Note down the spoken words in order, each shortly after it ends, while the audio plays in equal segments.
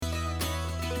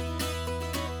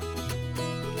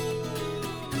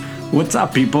What's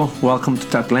up, people? Welcome to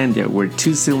Talklandia, where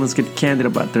two siblings get candid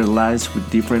about their lives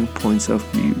with different points of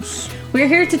views. We're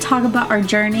here to talk about our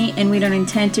journey, and we don't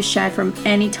intend to shy from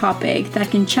any topic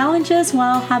that can challenge us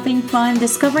while having fun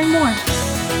discovering more.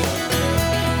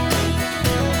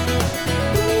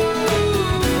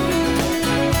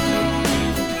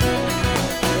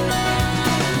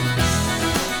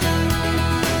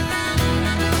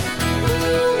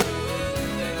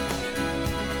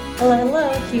 Hello.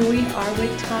 Here we are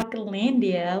with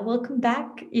Talklandia. Welcome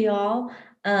back, y'all.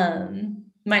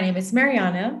 My name is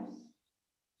Mariana.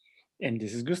 And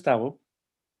this is Gustavo.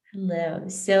 Hello.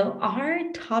 So, our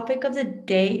topic of the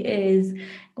day is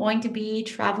going to be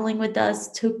traveling with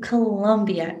us to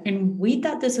Colombia. And we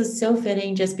thought this was so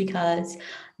fitting just because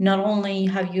not only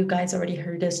have you guys already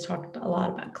heard us talk a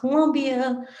lot about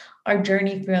Colombia, our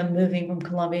journey from moving from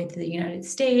Colombia to the United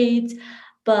States,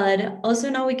 but also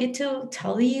now we get to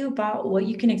tell you about what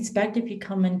you can expect if you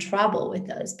come and travel with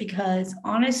us. Because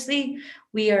honestly,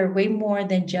 we are way more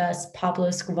than just Pablo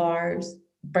Escobar's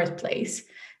birthplace.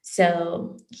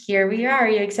 So here we are. Are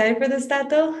you excited for this,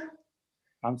 Tato?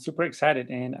 I'm super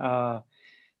excited, and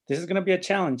this is gonna be a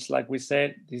challenge. Like we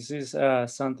said, this is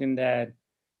something that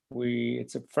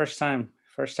it's a first time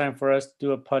for us to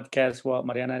do a podcast while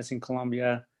Mariana is in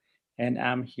Colombia, and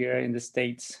I'm here in the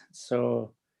States.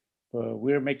 So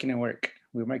we're making it work.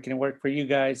 We're making it work for you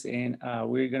guys, and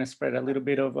we're gonna spread a little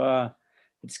bit of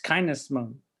it's kindness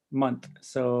month.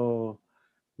 So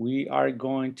we are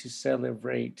going to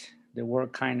celebrate the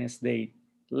World Kindness Day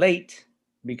late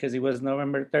because it was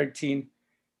November 13th,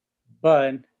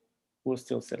 but we're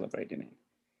still celebrating it.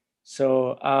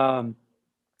 So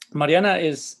Mariana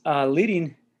is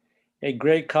leading a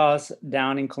great cause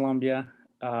down in Colombia,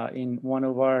 in one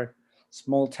of our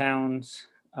small towns,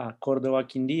 Cordova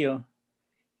Quindío,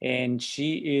 and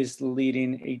she is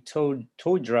leading a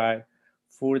toy drive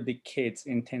for the kids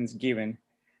in Thanksgiving.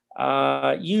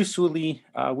 Usually,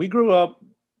 we grew up,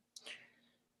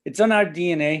 it's on our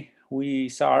DNA. We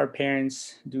saw our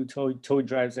parents do toy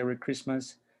drives every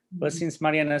Christmas. But Mhm. since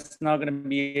Mariana's not going to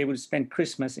be able to spend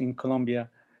Christmas in Colombia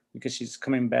because she's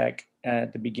coming back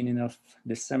at the beginning of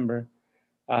December,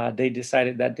 they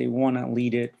decided that they want to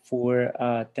lead it for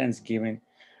Thanksgiving.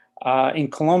 In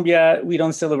Colombia, we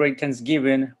don't celebrate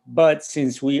Thanksgiving, but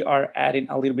since we are adding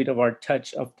a little bit of our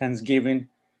touch of Thanksgiving,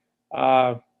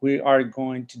 we are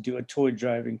going to do a toy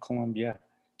drive in Colombia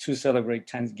to celebrate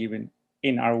Thanksgiving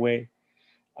in our way.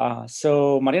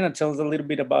 So, Mariana, tell us a little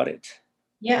bit about it.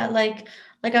 Yeah, like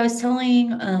I was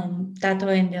telling Tato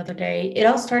in the other day, it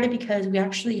all started because we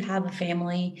actually have a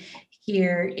family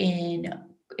here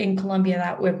in Colombia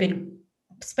that we've been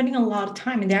spending a lot of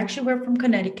time, and they actually were from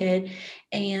Connecticut,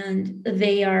 and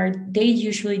they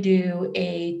usually do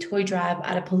a toy drive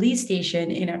at a police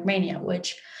station in Armenia,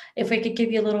 which if I could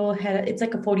give you a little head, it's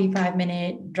like a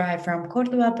 45-minute drive from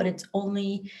Cordoba, but it's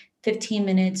only 15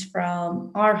 minutes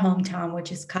from our hometown,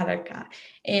 which is Calarca,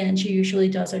 and she usually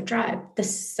does a drive. The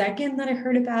second that I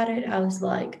heard about it, I was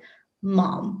like,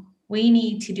 Mom, we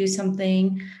need to do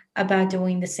something about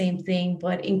doing the same thing.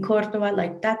 But in Cordoba,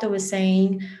 like Tato was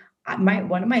saying, my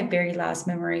one of my very last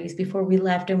memories before we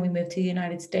left and we moved to the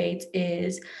United States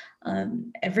is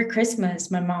every Christmas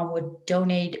my mom would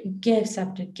donate gifts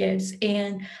after gifts.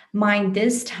 And mine,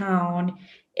 this town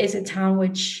is a town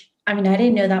which I mean, I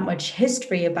didn't know that much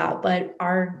history about, but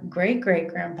our great great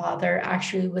grandfather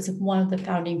actually was one of the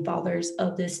founding fathers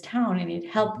of this town, and it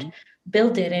helped Mhm.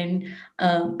 build it. And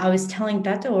I was telling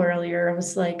Beto earlier, I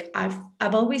was like,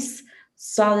 I've always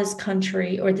saw this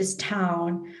country or this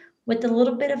town with a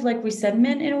little bit of like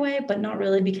resentment in a way, but not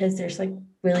really because there's like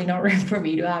really no room for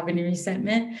me to have any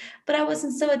resentment. But I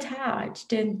wasn't so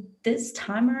attached. And this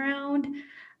time around,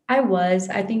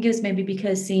 I think it was maybe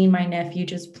because seeing my nephew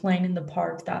just playing in the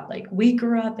park that like we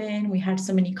grew up in, we had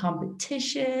so many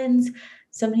competitions,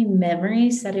 so many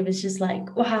memories that it was just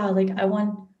like, wow, like I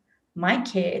want my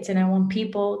kids and I want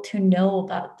people to know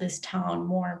about this town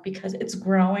more because it's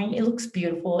growing. It looks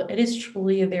beautiful. It is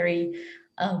truly a very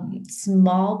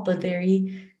small but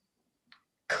very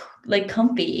like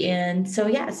comfy. And so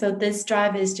yeah, so this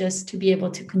drive is just to be able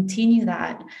to continue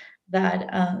that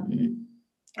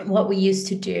what we used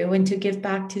to do and to give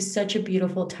back to such a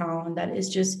beautiful town that is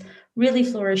just really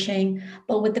flourishing.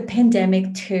 But with the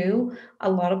pandemic too, a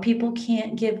lot of people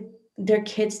can't give their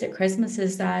kids the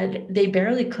Christmases that they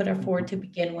barely could afford to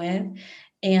begin with.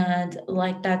 And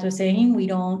like that was saying, we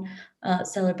don't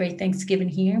celebrate Thanksgiving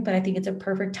here, but I think it's a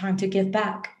perfect time to give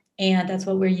back. And that's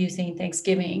what we're using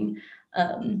Thanksgiving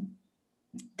um,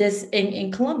 this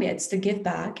in Colombia. It's to give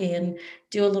back and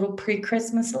do a little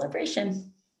pre-Christmas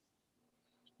celebration.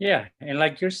 Yeah, and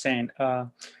like you're saying,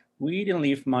 we didn't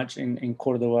live much in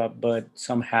Cordoba, but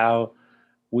somehow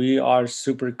we are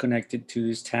super connected to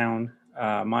this town.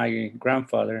 My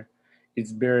grandfather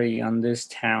is buried on this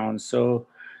town, so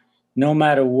no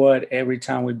matter what, every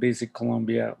time we visit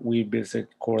Colombia, we visit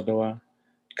Cordoba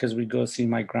because we go see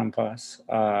my grandpa's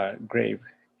grave,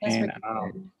 That's and really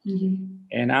um, good. Mhm.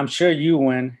 and I'm sure you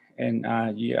went, and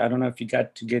I don't know if you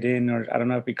got to get in, or I don't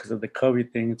know if because of the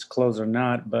COVID thing it's closed or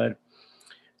not, but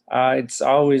it's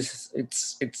always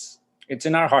it's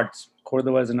in our hearts.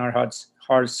 Cordoba is in our hearts.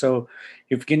 So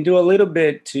if we can do a little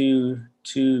bit to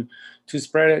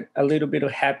spread a little bit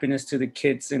of happiness to the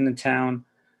kids in the town,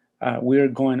 we're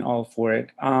going all for it.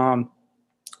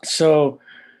 So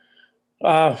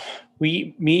uh,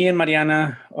 me and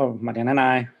Mariana, or Mariana and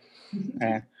I,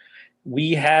 uh,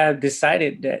 we have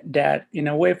decided that in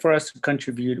a way for us to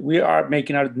contribute, we are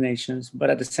making our donations, but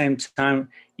at the same time,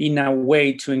 in a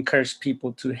way to encourage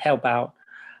people to help out,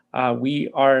 we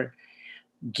are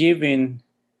giving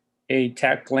a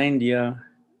Techlandia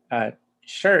uh,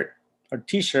 shirt or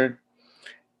T-shirt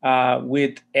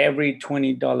with every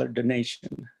 $20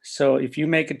 donation. So if you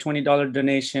make a $20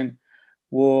 donation,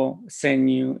 we'll send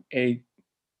you a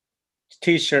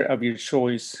T-shirt of your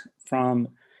choice from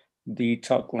the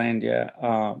Talklandia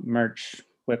merch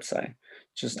website.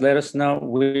 Just let us know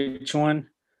which one,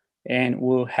 and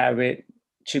we'll have it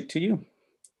shipped to you.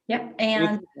 Yep, What do you and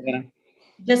think, Mariana?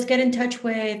 just get in touch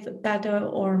with Tato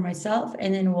or myself,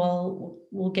 and then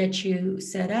we'll get you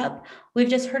set up. We've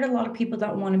just heard a lot of people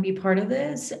that want to be part of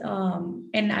this,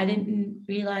 and I didn't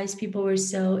realize people were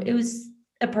so. It was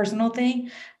a personal thing,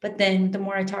 but then the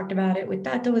more I talked about it with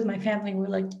Tato, with my family, we're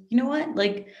like, you know what?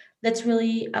 Like, let's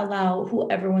really allow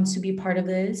whoever wants to be part of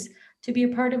this to be a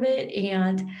part of it.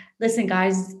 And listen,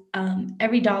 guys,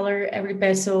 every dollar, every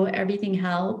peso, everything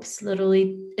helps.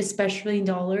 Literally, especially in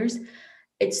dollars,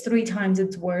 it's three times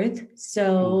its worth. Mhm.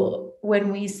 So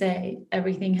when we say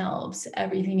everything helps,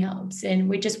 everything helps. And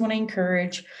we just want to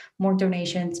encourage more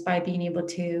donations by being able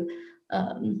to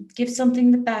give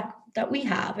something back that we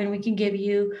have. And we can give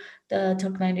you the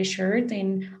Toknida shirt.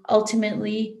 And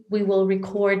ultimately, we will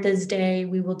record this day,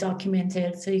 we will document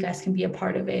it so you guys can be a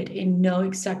part of it and know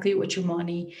exactly what your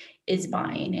money is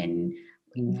buying. And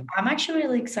Yeah. I'm actually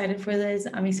really excited for this.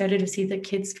 I'm excited to see the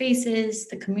kids' faces,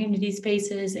 the community's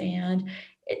faces, and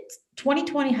it's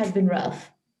 2020 has been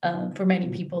rough for many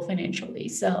people financially.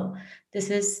 So this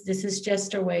is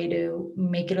just a way to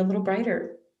make it a little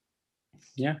brighter.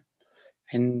 Yeah.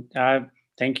 And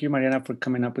thank you, Mariana, for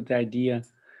coming up with the idea.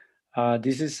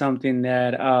 This is something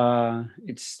that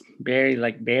it's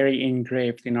very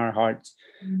engraved in our hearts.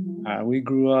 Mhm. We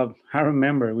grew up. I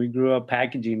remember we grew up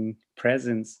packaging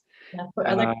presents. Yeah, for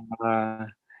other. Uh,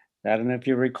 I don't know if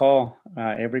you recall.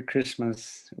 Every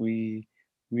Christmas we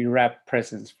wrap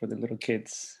presents for the little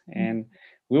kids, and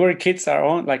we were kids our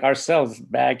own, like ourselves,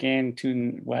 back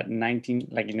into what 19,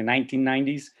 like in the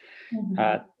 1990s. Mhm.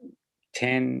 Uh,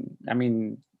 10, I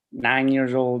mean, 9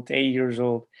 years old, 8 years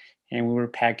old, and we were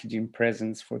packaging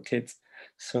presents for kids.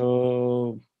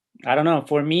 So I don't know.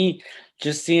 For me,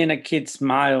 just seeing a kid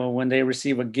smile when they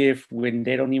receive a gift when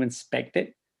they don't even expect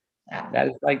it, Yeah. that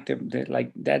is like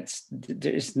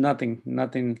there's nothing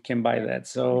can buy that.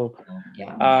 So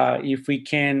Yeah. if we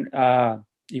can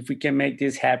make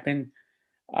this happen,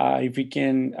 if we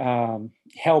can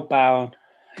help out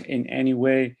in any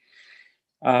way,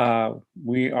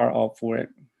 we are all for it.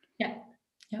 Yeah.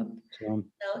 Yep. So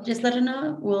So just let us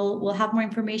know. We'll have more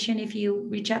information if you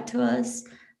reach out to us.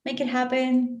 Make it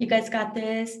happen. You guys got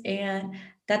this. And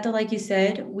Tato, like you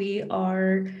said, we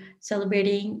are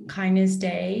celebrating Kindness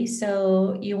Day.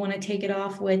 So you want to take it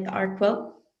off with our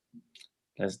quote?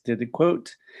 let's do the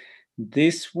quote.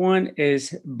 This one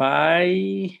is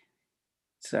by,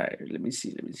 sorry, let me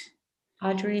see.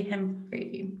 Audrey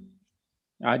Hemfrey.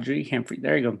 Audrey Humphrey.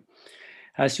 There you go.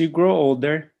 As you grow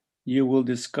older, you will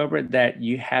discover that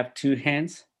you have two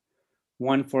hands,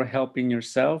 one for helping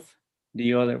yourself,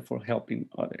 the other for helping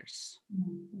others.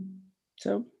 Mhm.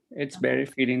 So it's very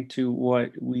fitting to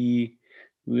what we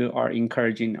are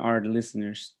encouraging our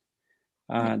listeners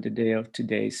the day of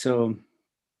today. So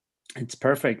it's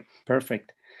perfect,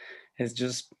 perfect. It's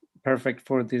just perfect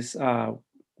for this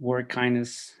World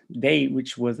Kindness Day,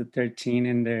 which was the 13th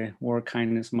in the World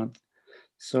Kindness Month.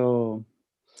 So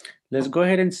let's go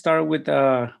ahead and start with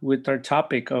our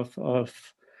topic of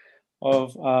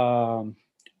um,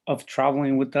 of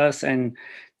traveling with us, and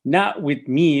not with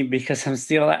me because I'm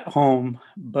still at home,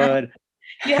 but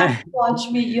You have to watch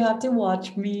me. You have to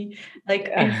watch me. Like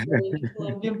enjoy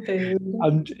Colombian food.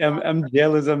 I'm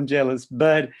jealous. I'm jealous,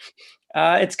 but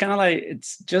it's kind of like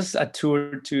it's just a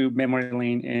tour to memory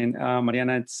lane, and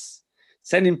Mariana,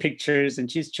 sending pictures, and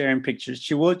she's sharing pictures.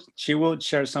 She will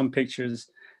share some pictures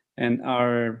in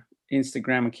our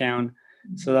Instagram account,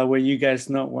 so that way you guys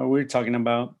know what we're talking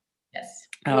about. Yes.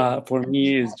 For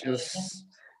me, is just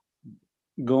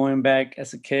going back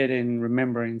as a kid and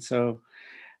remembering. So,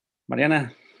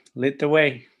 Mariana, lead the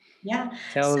way. Yeah.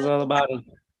 Tell So us all about it.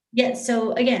 yeah,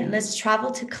 so again, let's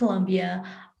travel to Colombia.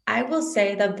 I will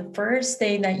say that the first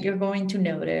thing that you're going to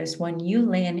notice when you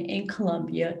land in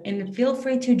Colombia, and feel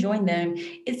free to join them,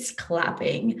 it's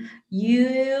clapping.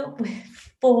 You,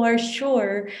 for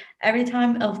sure, every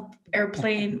time a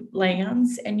airplane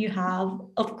lands and you have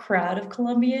a crowd of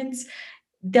Colombians,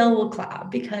 they will clap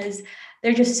because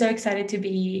they're just so excited to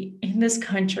be in this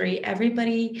country.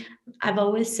 Everybody, I've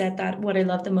always said that what I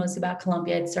love the most about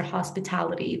Colombia, it's their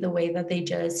hospitality, the way that they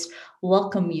just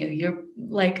welcome you. You're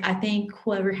like, I think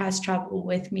whoever has traveled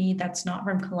with me that's not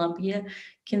from Colombia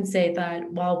can say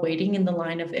that while waiting in the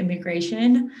line of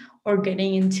immigration or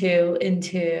getting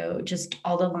into just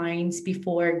all the lines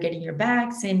before getting your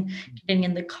bags and getting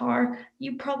in the car,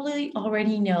 you probably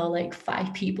already know like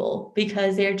five people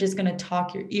because they're just going to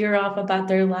talk your ear off about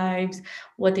their lives,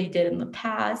 what they did in the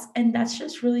past. And that's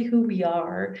just really who we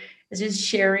are. It's just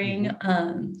sharing,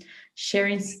 Mhm.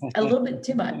 sharing a little bit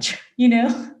too much, you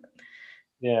know?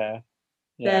 Yeah,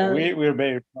 yeah, So, we're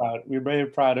very proud. We're very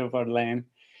proud of our land,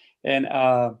 and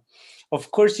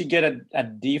of course, you get a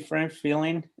different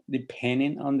feeling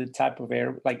depending on the type of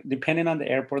air, like depending on the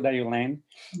airport that you land.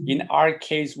 In mhm, our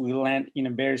case, we land in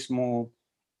a very small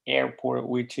airport,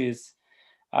 which is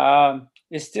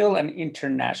it's still an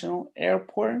international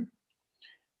airport,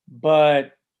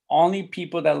 but only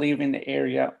people that live in the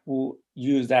area will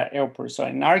use that airport. So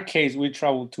in our case, we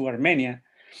traveled to Armenia,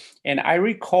 and I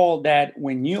recall that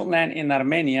when you land in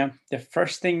Armenia, the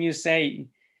first thing you see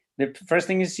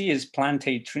is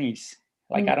plantain trees.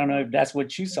 Like, mhm, I don't know if that's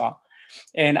what you saw.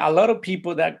 And a lot of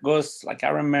people that goes, like, I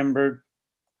remember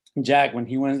Jack when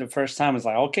he went the first time was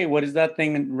like, okay, what is that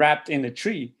thing wrapped in the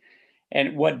tree?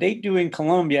 And what they do in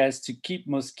Colombia is to keep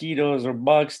mosquitoes or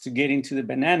bugs to get into the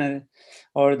banana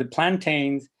or the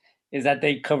plantains, is that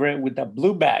they cover it with a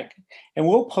blue bag. And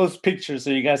we'll post pictures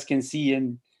so you guys can see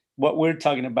and what we're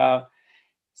talking about.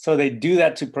 So they do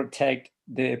that to protect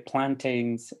the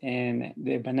plantains and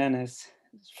the bananas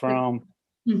from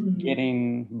mhm.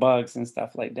 getting bugs and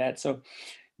stuff like that. So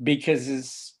because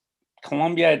it's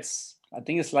Colombia, it's I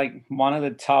think it's like one of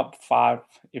the top five,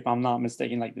 if I'm not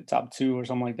mistaken, like the top two or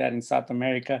something like that in South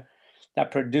America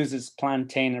that produces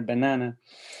plantain or banana.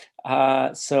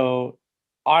 So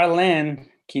our land,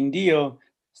 Quindío,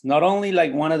 is not only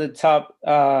like one of the top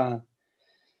uh,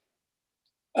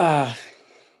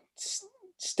 s-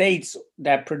 states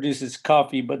that produces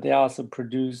coffee, but they also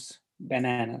produce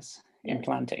bananas and Yeah.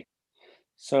 plantain.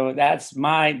 So that's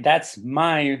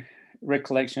my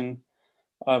recollection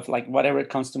of like whatever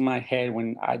comes to my head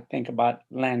when I think about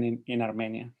landing in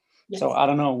Armenia. So Yes. I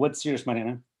don't know what's yours,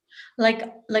 Marina.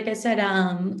 Like I said,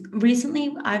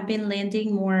 recently I've been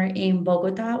landing more in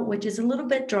Bogota, which is a little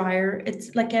bit drier.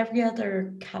 It's like every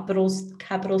other capital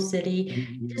city,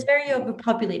 just Mhm. very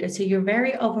overpopulated. So you're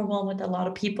very overwhelmed with a lot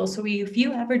of people. So if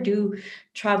you ever do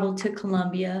travel to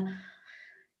Colombia,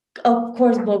 of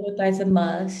course, Bogota is a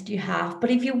must, you have. But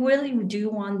if you really do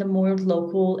want the more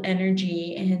local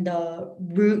energy and the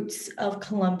roots of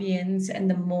Colombians and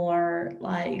the more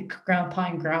like grandpa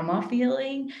and grandma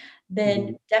feeling, then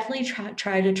Mhm. definitely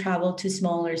try to travel to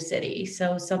smaller cities.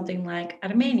 So something like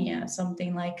Armenia,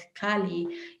 something like Cali.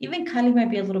 Even Cali might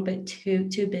be a little bit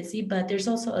too busy, but there's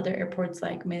also other airports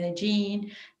like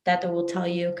Medellin that will tell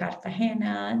you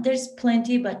Cartagena. There's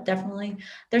plenty, but definitely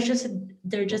there's just a,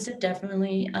 there's just a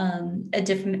definitely a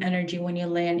different energy when you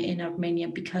land in Armenia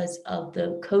because of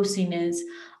the coziness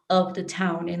of the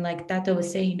town. And like Tato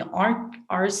was saying,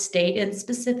 our state in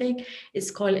specific is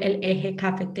called El Eje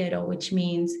Cafetero, which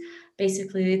means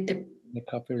basically the The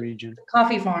coffee region.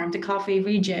 coffee farm, the coffee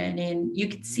region, and you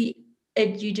could Mhm. see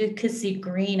it. You just could see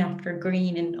green after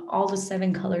green and all the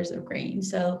seven colors of green.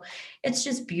 So it's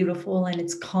just beautiful and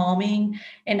it's calming.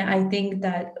 And I think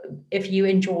that if you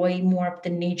enjoy more of the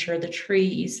nature, the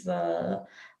trees, the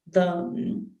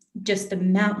just the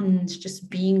mountains, just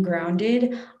being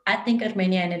grounded, I think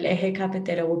Armenia and El Eje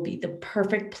Cafetero would be the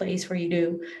perfect place for you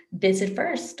to visit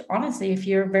first. Honestly, if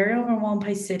you're very overwhelmed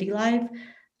by city life,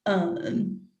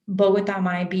 Bogota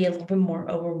might be a little bit more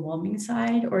overwhelming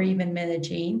side, or even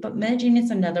Medellin, but Medellin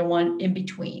is another one in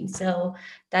between. So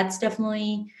that's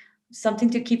definitely something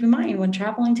to keep in mind when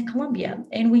traveling to Colombia.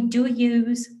 And we do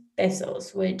use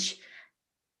pesos, which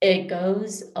it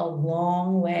goes a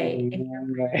long way. If you're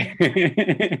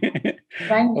Right.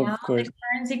 right now, Of course. the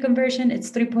currency conversion, it's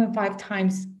 3.5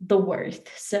 times the worth.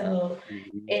 So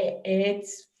Mhm.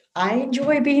 it's I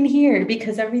enjoy being here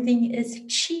because everything is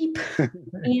cheap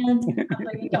and $1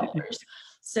 million.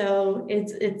 So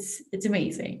it's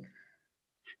amazing.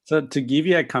 So to give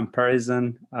you a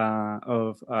comparison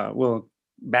of well,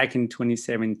 back in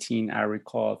 2017, I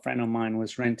recall a friend of mine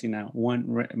was renting a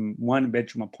one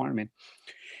bedroom apartment,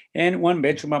 and one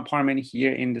bedroom apartment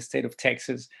here in the state of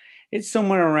Texas, it's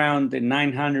somewhere around the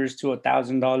 900 to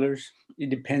 $1,000. It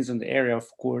depends on the area, of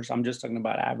course. I'm just talking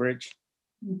about average.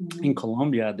 In Mhm.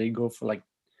 Colombia, they go for like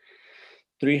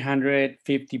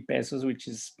 350 pesos, which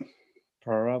is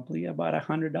probably about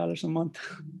 $100 a month.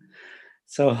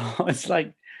 So it's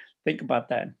like, think about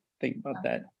that. Think about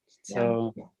that. Yeah.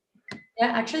 So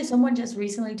Yeah, actually, someone just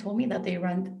recently told me that they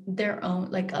rent their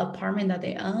own, like, apartment that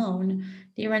they own.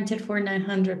 They rented for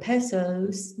 900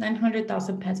 pesos,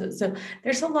 900,000 pesos. So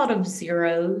there's a lot of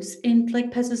zeros in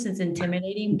like pesos. It's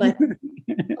intimidating, but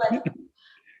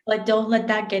but don't let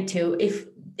that get to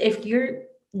if you're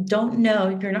don't know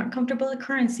if you're not comfortable with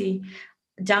currency,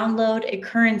 download a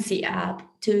currency app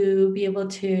to be able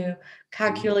to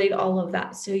calculate all of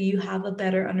that so you have a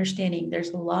better understanding.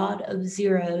 There's a lot of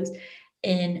zeros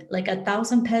in like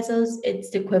 1,000 pesos. It's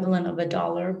the equivalent of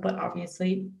 $1, but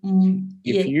obviously,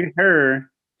 if you heard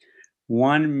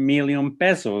 1 million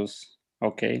pesos,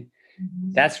 okay,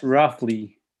 Mhm. that's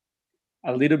roughly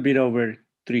a little bit over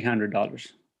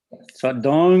 $300. Yes. So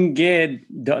don't get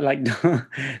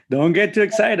too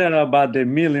excited about the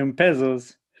million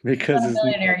pesos Not because a it's not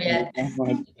millionaire really yet. that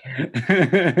much.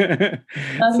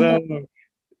 Not a So mil-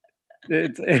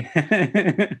 it's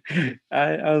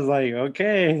I was like,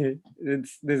 okay,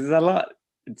 this is a lot.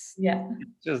 It's yeah.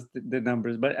 just the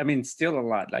numbers, but I mean, still a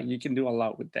lot. Like you can do a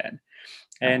lot with that.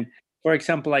 Oh, And for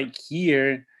example, like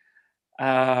here,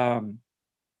 um,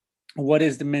 what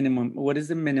is the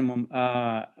minimum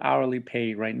hourly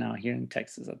pay right now here in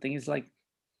Texas? I think it's like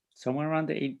somewhere around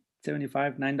the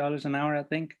 8.75, $9 an hour, I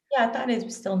think. yeah, I thought it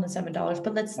was still in the $7,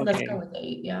 but let's go Okay. with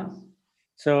 8. Yeah.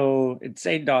 So it's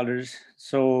 $8.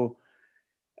 So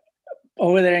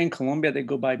over there in Colombia, they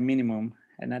go by minimum.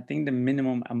 And I think the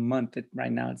minimum a month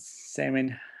right now is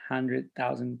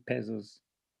 700,000 pesos.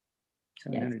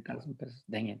 Yes. 700,000 pesos.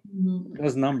 Dang it. Mhm.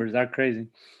 Those numbers are crazy.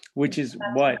 Which is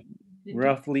That's what? what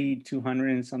Roughly 200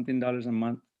 and something dollars a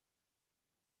month.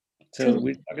 So to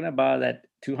we're talking about that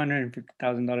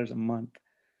 $250,000 a month.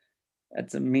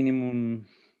 That's a minimum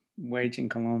wage in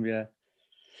Colombia.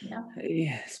 yeah.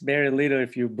 It's very little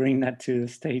if you bring that to the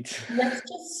States. Let's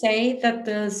just say that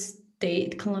the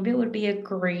state Colombia would be a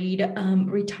great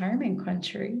retirement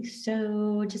country.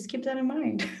 So just keep that in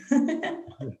mind.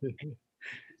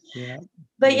 Yeah,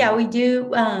 But yeah. yeah, we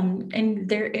do, and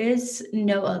there is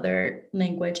no other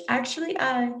language. Actually,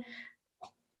 I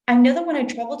know that when I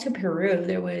traveled to Peru,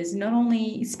 there was not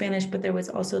only Spanish, but there was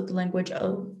also the language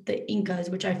of the Incas,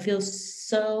 which I feel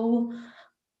so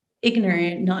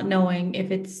ignorant, not knowing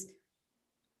if it's.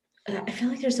 I feel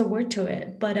like there's a word to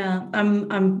it, but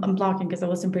I'm blocking because I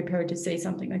wasn't prepared to say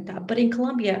something like that. But in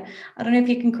Colombia, I don't know if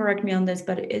you can correct me on this,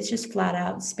 but it's just flat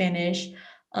out Spanish,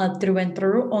 through and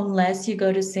through, unless you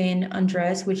go to San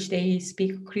Andres, which they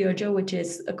speak Criollo, which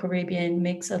is a Caribbean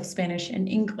mix of Spanish and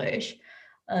English.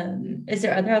 Is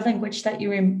there other language that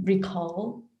you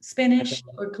recall I Spanish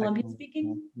don't, or I Colombian don't know.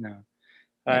 speaking? No.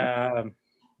 Yeah. Um,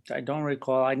 I don't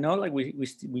recall. I know like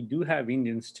we do have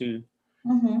Indians too,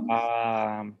 Hmm.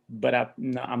 but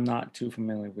I'm not too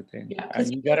familiar with it. Yeah,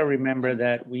 because You got to remember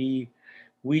that we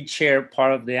share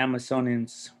part of the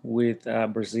Amazonians with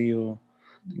Brazil.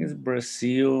 I think it's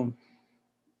Brazil,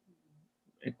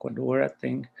 Ecuador. I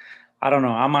think. I don't know.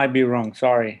 I might be wrong.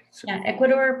 Sorry. So yeah,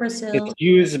 Ecuador, Brazil,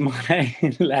 excuse my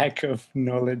lack of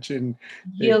knowledge in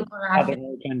the South geographic.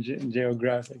 American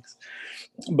geographics.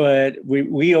 But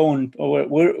we own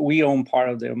we own part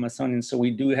of the Amazonian, so we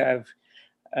do have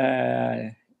uh,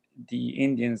 the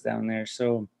Indians down there.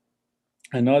 So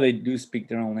I know they do speak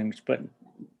their own language, but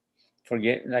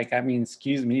forget like I mean,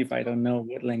 excuse me if I don't know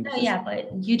what No, languages. yeah,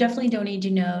 but you definitely don't need to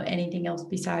know anything else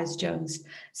besides Jones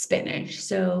Spanish.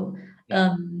 So, Yeah,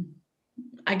 um,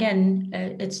 again,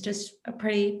 it's just a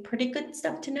pretty good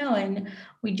stuff to know. And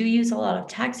we do use a lot of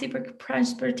taxi for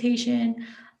transportation.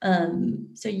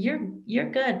 So you're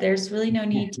good. There's really no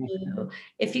need to.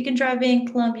 If you can drive in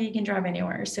Colombia, you can drive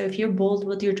anywhere. So if you're bold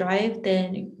with your drive,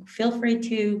 then feel free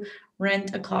to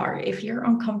rent a car. If you're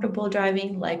uncomfortable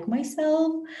driving, like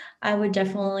myself, I would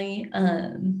definitely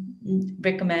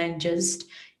recommend just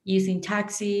using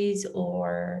taxis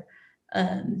or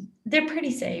they're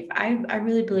pretty safe. I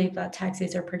really believe that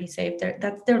taxis are pretty safe.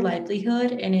 That's their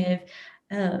livelihood, and if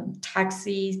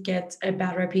taxi gets a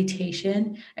bad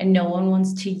reputation and no one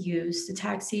wants to use the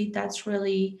taxi, that's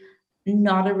really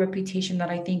not a reputation that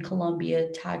I think Colombia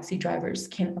taxi drivers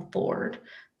can afford.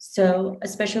 So,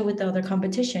 especially with the other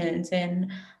competitions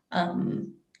and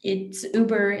um, it's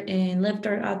Uber and Lyft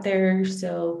are out there,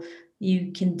 so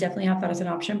you can definitely have that as an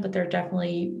option, but they're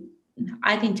definitely,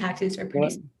 I think taxis are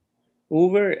What pretty.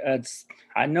 Uber? It's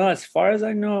I know as far as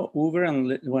I know, Uber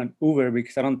and went Uber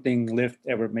because I don't think Lyft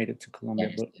ever made it to Colombia.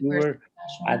 Yes, But Uber is Uber,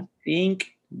 I professional.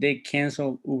 think they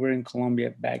canceled Uber in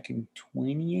Colombia back in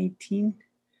 2018,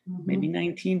 maybe Mhm.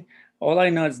 19. All I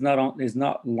know is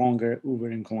not longer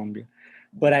Uber in Colombia.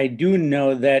 But I do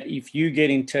know that if you get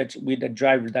in touch with a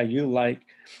driver that you like,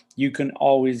 you can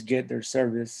always get their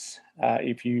service.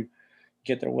 If you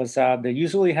get their WhatsApp, they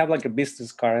usually have like a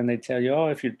business card, and they tell you, oh,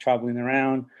 if you're traveling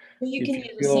around, So you if can you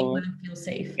use the same one feel, and feel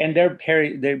safe. and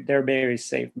they're very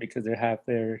safe because they have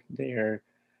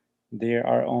they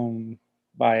are owned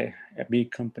by a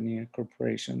big company, a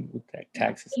corporation with Yeah,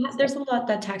 taxes yeah, and stuff. there's a lot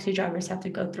that taxi drivers have to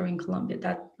go through in Colombia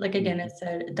that, like, again, I Mhm.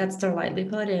 said, that's their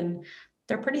livelihood and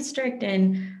they're pretty strict.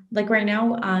 And like right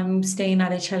now, I'm staying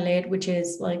at a chalet, which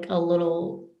is like a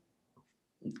little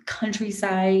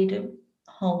countryside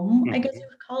home, I guess you Mhm.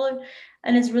 would call it.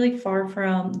 And it's really far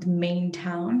from the main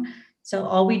town. So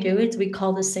all we do is we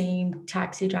call the same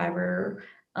taxi driver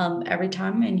every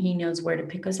time, and he knows where to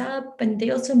pick us up. And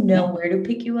they also know where to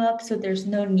pick you up. So there's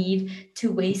no need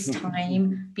to waste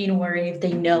time being worried if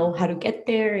they know how to get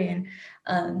there. And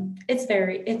it's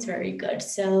very good.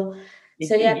 So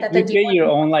yeah, You do you get your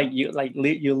want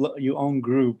own you own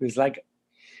group. It's like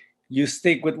you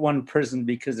stick with one person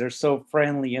because they're so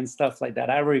friendly and stuff like that.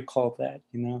 I recall that,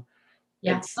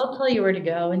 Yeah, it's they'll tell you where to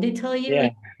go, and they tell you, yeah.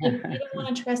 like, if you don't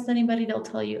wanna trust anybody, they'll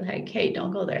tell you, like, "Hey,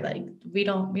 don't go there, like, we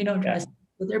don't Yeah, trust."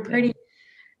 But they're yeah. pretty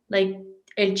like,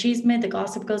 el chisme, the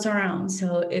gossip goes around,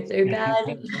 so if they're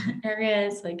bad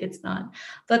areas, like, it's not.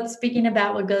 But speaking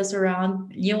about what goes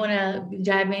around, you wanna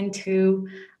dive into,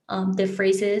 the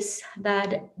phrases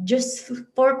that just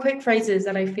 4 quick phrases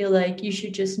that I feel like you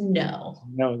should just know.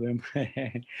 Know them.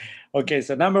 Okay,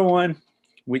 so number one,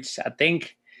 which I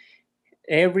think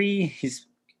every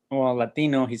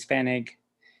Latino, Hispanic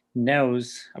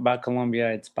knows about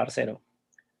Colombia, it's parcero,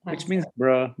 which means Parcero.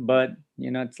 bro, but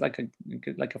it's like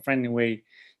a friendly way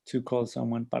to call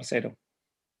someone parcero.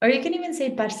 Or you can even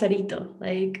say parcerito,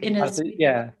 like, in a sweet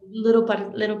Yeah, little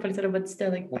parcero, but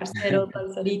still like parcero,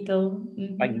 parcerito.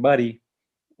 like Mhm, buddy,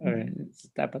 or mhm. it's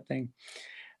type of thing.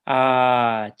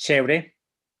 Chévere,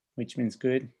 which means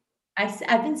good.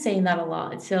 I've been saying that a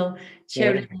lot. So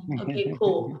chévere, Chévere. like, okay,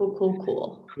 cool, cool, cool,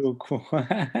 cool. Cool, cool.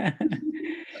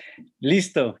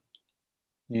 Listo.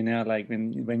 Like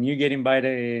when you get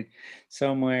invited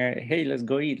somewhere, hey, let's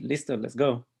go eat. Listo, let's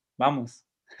go. Vamos.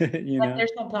 you Like, know.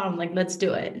 there's no problem, like, let's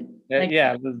do it. Like,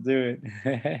 Yeah, let's do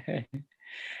it.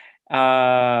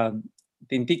 uh,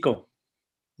 Tintico.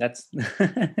 That's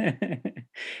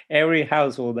every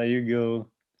household that you go,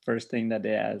 first thing that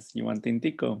they ask, you want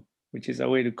tintico, which is a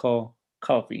way to call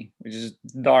coffee, which is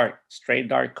dark, straight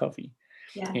dark coffee.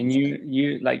 yeah. And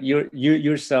you like you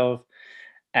yourself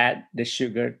add the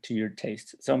sugar to your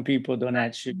taste. Some people don't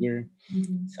add sugar,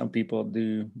 Mhm. some people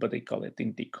do, but they call it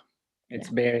tintico. It's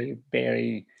Yeah. very,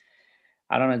 very,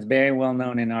 I don't know, it's very well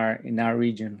known in our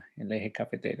region, in Leje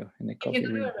Cafetero, in the If you coffee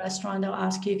go region. to a restaurant, they'll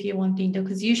ask you if you want tinto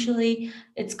because usually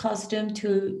it's custom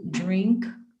to drink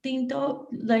tinto,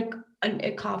 like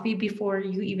a coffee before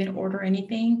you even order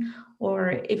anything.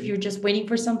 Or if you're just waiting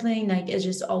for something, like it's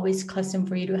just always custom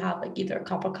for you to have like either a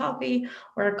cup of coffee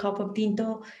or a cup of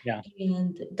tinto. Yeah.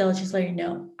 And they'll just let you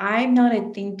know. I'm not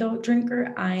a tinto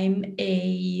drinker. I'm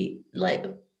a like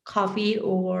coffee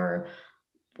or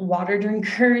water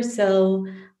drinker. So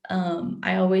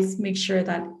I always make sure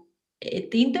that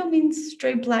tinto means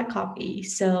straight black coffee.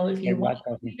 So if Yeah, you want black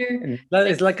coffee. bitter, And like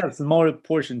it's like a small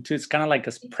portion too. It's kind of like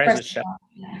espresso espresso shot, shot,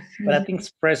 yeah. but I Mhm. think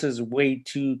espresso is way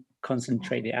too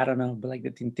concentrated. I don't know, but like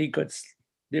the Tintico, it's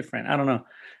different. I don't know.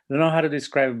 I don't know how to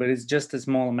describe it, but it's just a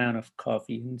small amount of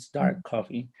coffee. And it's dark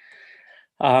coffee.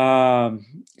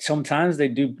 Sometimes they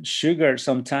do sugar.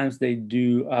 Sometimes they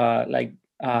do uh,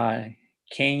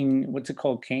 cane. What's it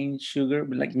called? Cane sugar.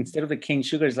 But like instead of the cane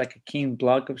sugar, it's like a cane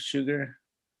block of sugar.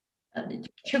 Uh,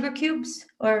 Sugar cubes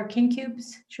or king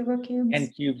cubes, sugar Cane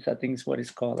cubes. cubes, I think is what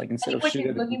it's called. Like I instead think of what you're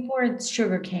sugar, looking for is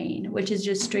sugar cane, which is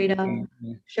just straight up cane.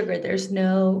 Yeah. sugar. There's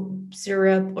no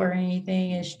syrup or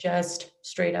anything. It's just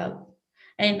straight up.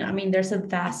 And I mean, there's a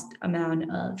vast amount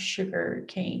of sugar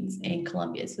canes in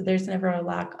Colombia, so there's never a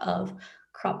lack of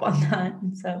crop on that.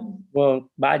 And so, Well,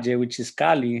 Valle, which is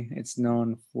Cali, it's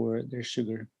known for their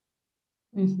sugar.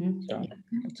 mhm, So yeah.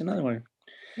 that's another one.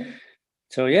 Yeah.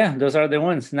 So yeah, those are the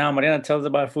ones. Now, Mariana, tell us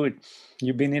about food.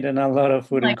 You've been eating a lot of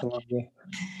food in Like, Colombia.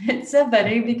 it's so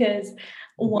funny because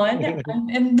one, I'm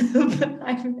in the,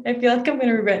 I feel like I'm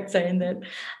gonna regret saying that.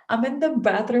 I'm in the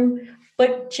bathroom,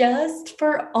 but just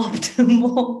for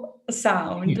optimal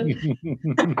sound,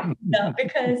 not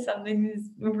because something is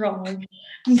wrong.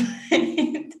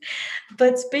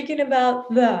 But speaking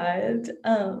about that,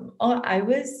 I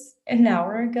was an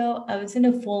hour ago, I was in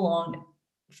a full-on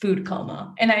food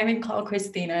coma. And I even called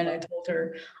Christina and I told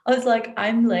her, I was like,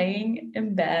 I'm laying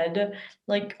in bed,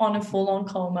 like on a full-on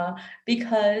coma,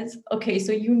 because, okay,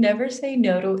 so you never say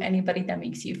no to anybody that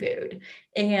makes you food.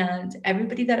 And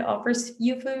everybody that offers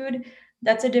you food,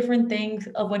 that's a different thing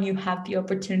of when you have the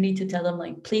opportunity to tell them,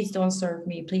 like, please don't serve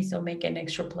me, please don't make an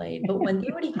extra plate. But when they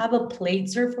already have a plate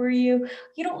served for you,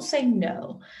 you don't say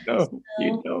no. No,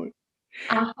 you So don't.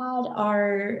 I had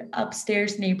our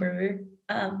upstairs neighbor,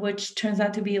 which turns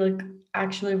out to be like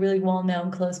actually a really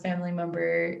well-known close family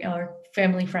member or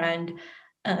family friend.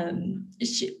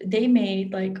 They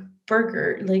made like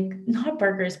like not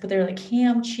burgers, but they're like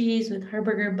ham, cheese with her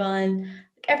burger bun.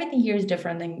 Like everything here is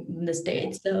different than in the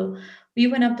States. So we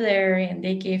went up there and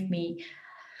they gave me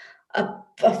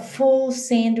a full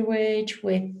sandwich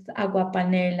with agua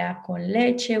panela con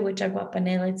leche, which agua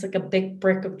panela, it's like a big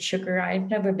brick of sugar. I've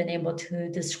never been able to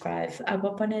describe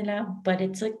agua panela, but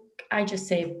it's like, I just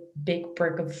say big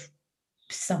brick of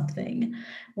something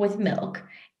with milk.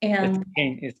 And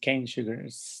It's cane sugar.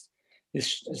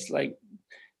 It's like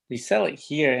they sell it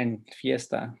here in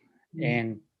Fiesta,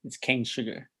 and it's cane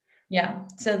sugar. yeah,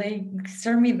 so they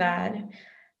served me that.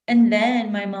 And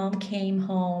then my mom came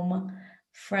home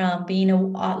from being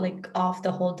like off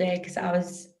the whole day because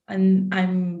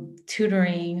I'm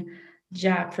tutoring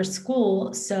Jack for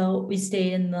school, so we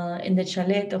stayed in the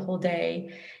chalet the whole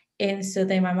day. And so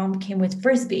then my mom came with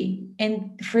frisbee,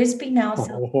 and frisbee now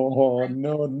sells Oh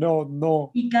no, no,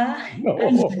 no, pica, and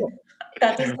no.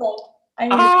 that is like I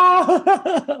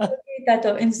Ah! that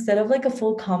though instead of like a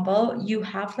full combo, you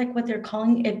have like what they're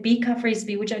calling a bika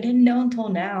frisbee, which I didn't know until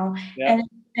now, Yeah.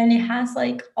 and it has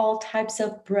like all types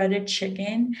of breaded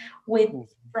chicken with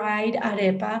fried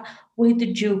arepa, with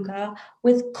the juca,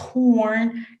 with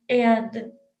corn,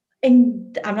 and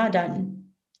I'm not done.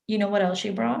 You know what else she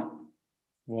brought?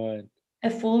 What? A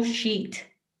full sheet,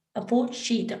 a full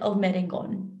sheet of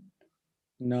merengon.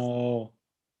 No.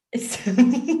 It's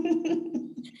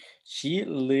She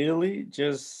literally,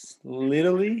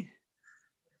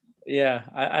 yeah.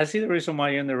 I see the reason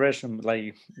why you're in the restroom.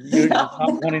 Like you're not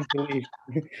wanting to leave.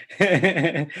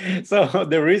 So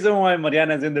the reason why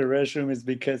Mariana's in the restroom is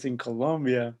because in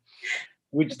Colombia,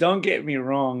 which don't get me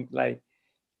wrong, like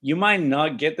you might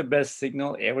not get the best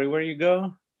signal everywhere you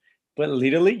go, but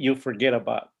literally you forget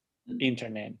about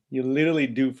internet. You literally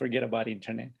do forget about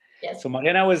internet. yes. So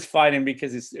Mariana was fighting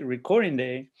because it's a recording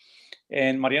day,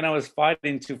 and Mariana was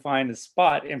fighting to find a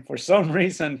spot, and for some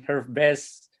reason her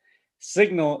best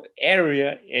signal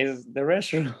area is the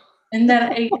restroom. And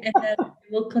that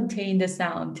will contain the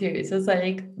sound too. So it's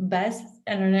like best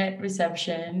internet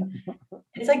reception.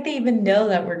 It's like they even know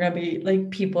that we're gonna be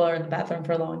like people are in the bathroom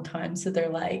for a long time. So they're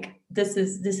like, this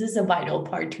is a vital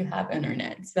part to have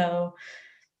internet.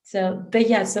 But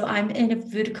yeah, so I'm in a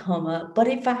food coma. But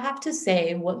if I have to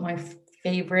say what my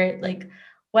favorite, like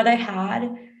what I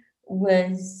had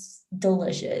was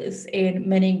delicious. And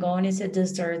merengon is a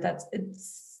dessert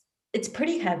it's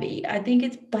pretty heavy. I think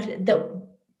it's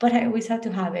but I always have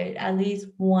to have it at least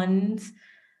once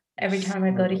every time I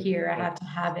go to Oh, here. I have to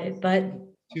have it. But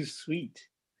too sweet,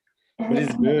 but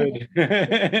it's and good.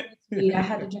 sweet. I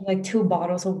had to drink like 2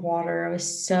 bottles of water. I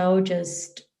was so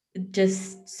just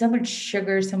so much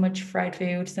sugar, so much fried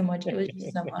food, so much it was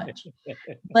just so much.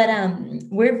 But,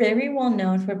 we're very well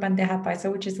known for bandeja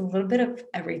paisa, which is a little bit of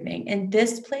everything, and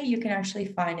this plate you can actually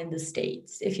find in the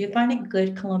States. If you find a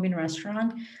good Colombian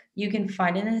restaurant, you can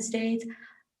find it in the States.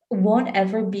 Won't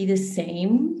ever be the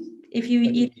same if you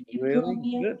But eat it's it in really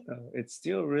Colombia. good though. It's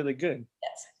still really good.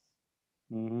 Yes.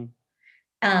 Mhm.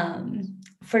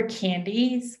 For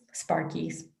candies,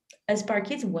 Sparkies. A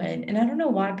Sparkies win, and I don't know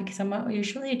why because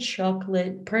usually a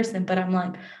chocolate person, but I'm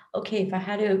like, okay,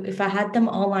 if I had them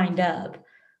all lined up,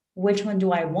 which one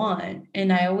do I want?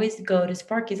 And I always go to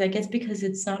Sparkies, I guess because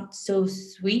it's not so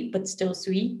sweet, but still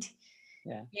sweet.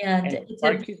 Yeah. And And it's a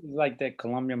Sparky's is like the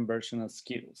Colombian version of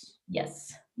Skittles.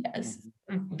 yes, yes,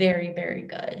 Mhm. very, very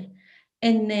good.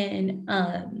 And then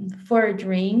for a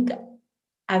drink,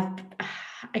 I've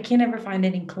I can't ever find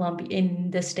it in Colombia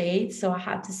in the States, so I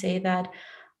have to say that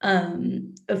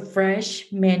a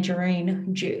fresh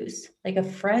mandarin juice, like a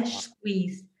fresh Wow.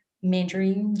 squeezed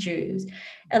mandarin juice,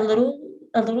 a Wow. little.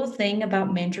 a little thing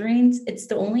about mandarins. It's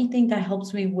the only thing that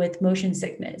helps me with motion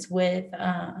sickness, with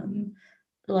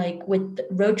like with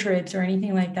road trips or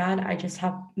anything like that. I just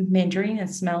have mandarin and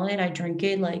smell it. I drink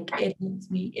it, like it helps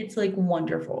me. It's like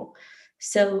wonderful.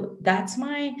 So that's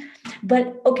my,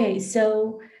 but okay,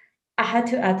 so I had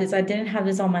to add this. I didn't have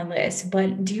this on my list,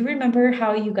 but do you remember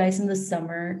how you guys in the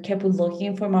summer kept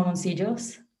looking for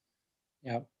mamoncillos?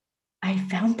 Yeah. I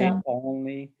found They them.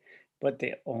 only, but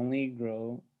they only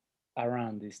grow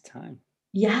around this time.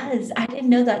 Yes, I didn't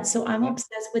know that. So I'm Yeah.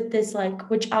 obsessed with this, like,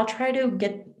 which I'll try to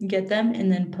get them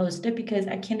and then post it because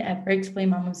I can't ever explain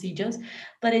mamoncillos,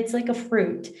 but it's like a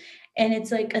fruit, and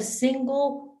it's like a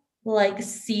single like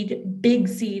seed, big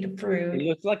seed It fruit,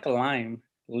 looks like a lime,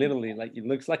 literally. Like it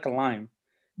looks like a lime,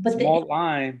 but the small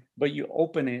lime, but you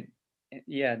open it.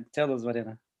 Yeah, tell us,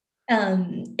 Varela.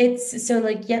 it's so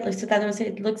like yeah, like so that was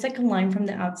it looks like a lime from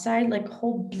the outside, like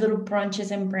whole little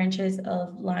branches and branches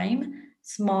of lime,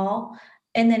 small,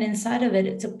 and then inside of it,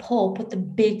 it's a pulp with the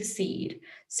big seed.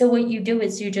 So what you do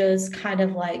is you just kind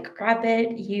of like grab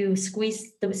it, you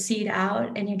squeeze the seed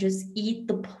out, and you just eat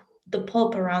the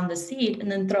pulp around the seed, and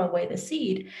then throw away the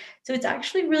seed. So it's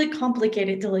actually really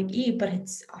complicated to like eat, but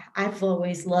it's I've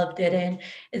always loved it, and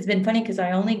it's been funny because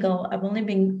I've only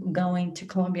been going to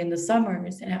Colombia in the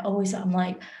summers, and I'm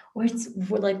like, where's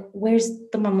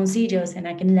the mamoncillos? And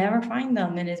I can never find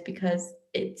them. And it's because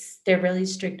they're really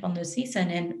strict on the season.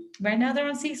 And right now they're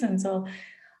on season. So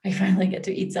I finally get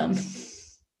to eat some.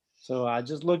 So I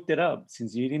just looked it up.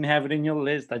 Since you didn't have it in your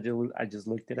list, I just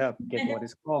looked it up. Guess what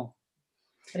it's called?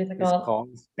 What is it It's called?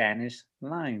 called Spanish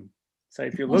lime. So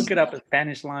if you look it up as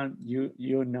Spanish lime, you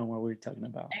know what we're talking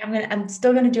about. I'm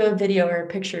still gonna do a video or a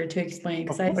picture to explain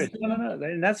because Of I course, no,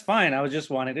 and that's fine. I was just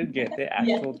wanted to get the yeah.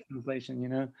 actual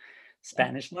translation,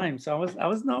 Spanish lime. So I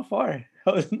was not far.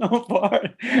 I was not far.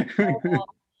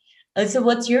 So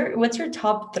what's your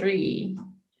top three?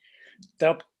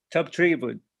 top top three,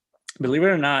 but believe it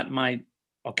or not, my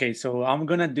okay. So I'm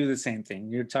gonna do the same thing.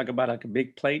 You talk about like a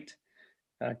big plate,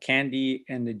 candy,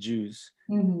 and the juice.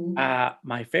 Mhm.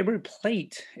 My favorite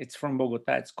plate, it's from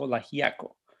Bogota. It's called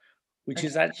ajiaco, which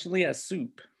is Okay. actually a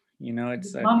soup.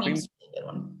 It's a Mom cream. makes a good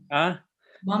one. Uh,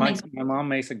 Mom my makes. my mom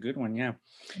makes a good one, yeah.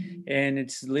 Mhm. And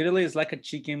it's like a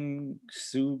chicken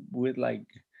soup with like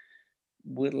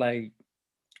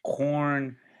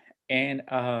corn and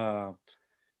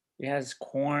it has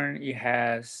corn, it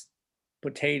has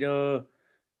potato,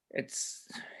 it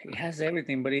has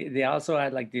everything, but they also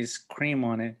add like this cream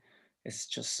on it. It's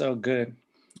just so good.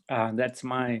 That's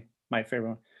my favorite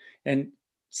one. And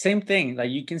same thing,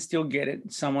 like you can still get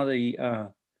it some of the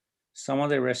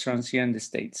restaurants here in the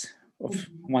States. Mhm.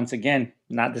 Once again,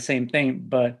 not the same thing,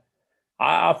 but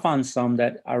I found some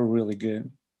that are really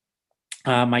good.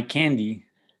 My candy,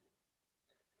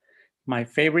 my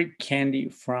favorite candy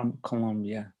from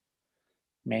Colombia,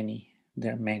 many,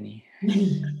 there are many.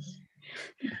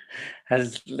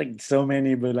 Has like so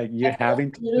many, but like I you're want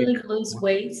having to to pick literally lose one.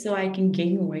 weight so I can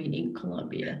gain weight in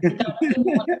Colombia. Like, I don't even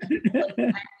want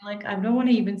I don't want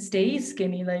to even stay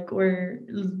skinny, like, or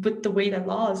with the way that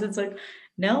laws. It's like,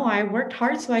 no, I worked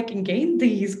hard so I can gain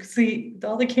these. See,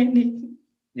 all the candy.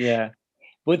 Yeah.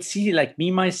 But see, like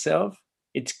me myself,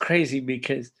 it's crazy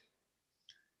because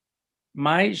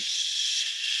my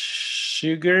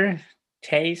sugar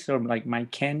taste or like my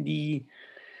candy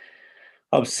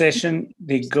obsession,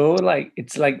 they go like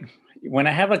it's like when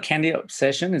I have a candy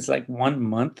obsession, it's like 1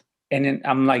 month, and then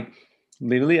I'm like,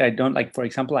 literally, I don't like. For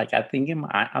example, like I think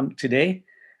I'm today,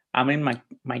 I'm in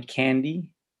my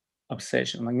candy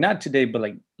obsession. Like not today, but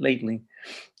like lately.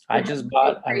 I What have just you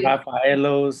bought been a craving?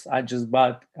 Raffaello's. I just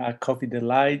bought Coffee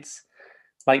Delights.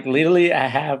 Like literally, I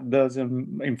have those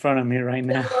in front of me right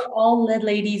So now. for all the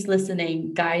ladies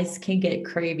listening, guys can get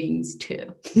cravings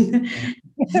too.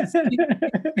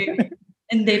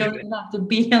 And they don't even have to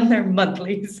be on their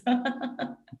monthlies.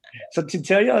 So to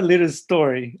tell you a little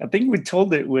story, I think we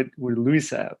told it with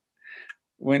Luisa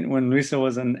when Luisa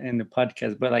was in the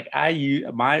podcast. But like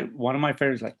my one of my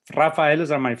favorites, like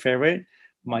Rafaelos are my favorite.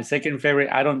 My second favorite,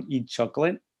 I don't eat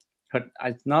chocolate, but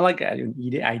it's not like I don't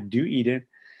eat it. I do eat it,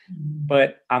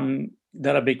 but I'm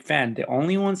not a big fan. The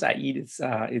only ones I eat it's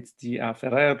the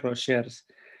Ferrero Rochers,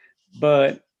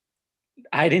 but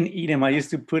I didn't eat them. I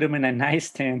used to put them in a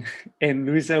nightstand, and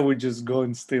Luisa would just go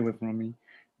and steal it from me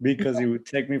because it would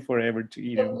take me forever to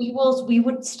eat So them. we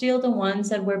would steal the ones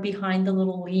that were behind the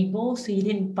little label so you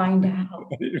didn't find out.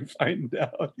 I didn't find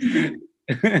out.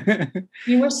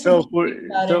 You were so so for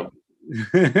curious about it. so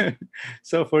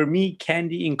so for me,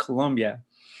 candy in Colombia,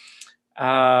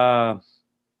 uh,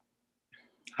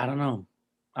 I don't know.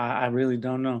 I really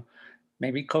don't know.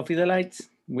 Maybe coffee delights,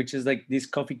 which is like this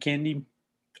coffee candy.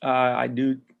 I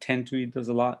do tend to eat those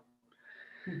a lot.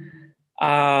 Mhm.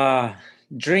 Uh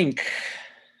Drink,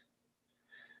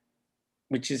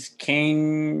 which is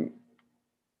cane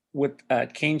with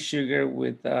cane sugar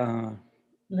with Lemon.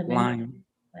 lime,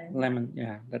 Lime. lemon.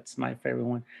 Yeah, that's my favorite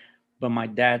one. But my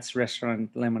dad's restaurant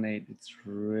lemonade, it's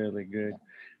really good.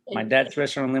 My It, dad's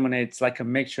restaurant lemonade, it's like a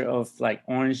mixture of like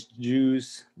orange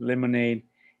juice, lemonade,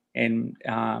 and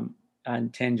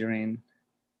tangerine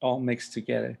all mixed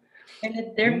together.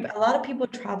 and there a lot of people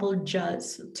travel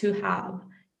just to have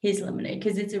his lemonade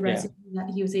because it's a Yeah. recipe that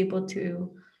he was able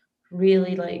to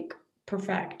really like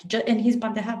perfect. And his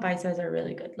bandeja paisas are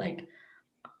really good. Like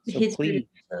So his food is please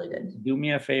really good. do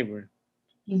me a favor,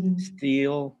 Mhm.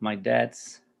 steal my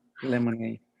dad's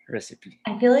lemonade recipe.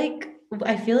 I feel like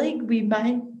we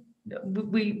might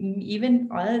we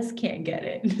even us can't get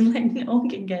it. Like no one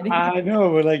can get it. I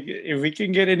know, but like if we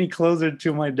can get any closer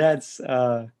to my dad's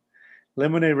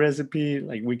lemonade recipe,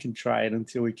 like we can try it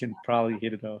until we can probably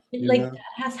hit it off, you Like know?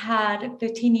 Dad has had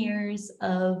 15 years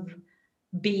of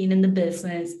being in the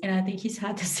business, and I think he's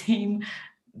had the same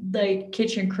like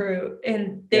kitchen crew,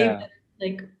 and they've Yeah.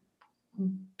 like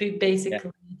Yeah.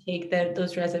 basically take that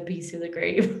those recipes to the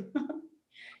grave.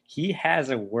 He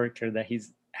has a worker that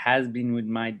he's has been with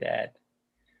my dad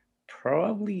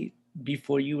probably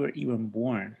before you were even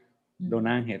born, Don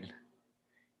Mm. Angel. Oh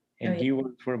And yeah. he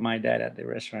worked for my dad at the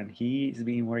restaurant. He's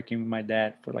been working with my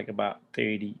dad for like about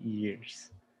 30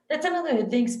 years. That's another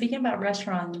thing. Speaking about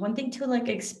restaurants, one thing to like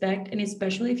expect, and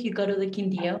especially if you go to the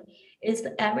Quindio, is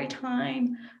that every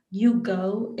time you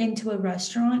go into a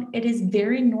restaurant, it is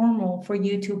very normal for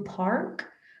you to park,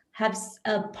 have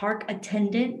a park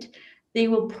attendant. They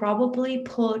will probably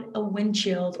put a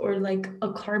windshield or like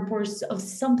a cardboard of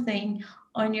something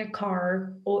on your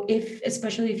car, or if,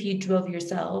 especially if you drove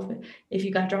yourself, if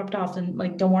you got dropped off, then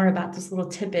like don't worry about this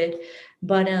little tidbit.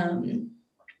 But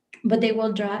they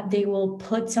will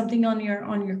put something on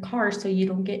your car so you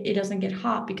don't get it doesn't get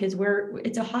hot because we're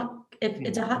it's a hot if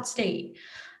it's a Mm. hot state.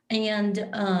 And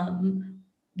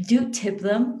do tip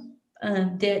them.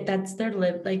 That's their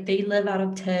live, like they live out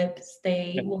of tips.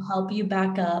 They Yeah. will help you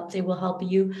back up, they will help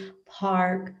you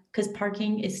park because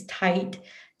parking is tight.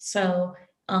 So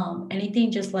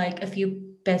anything just like a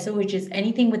few peso, which is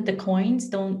anything with the coins,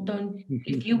 don't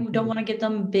if you don't want to give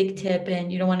them a big tip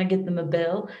and you don't want to give them a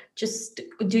bill, just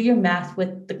do your math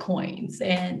with the coins,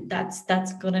 and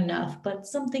that's good enough. But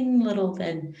something little,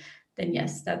 then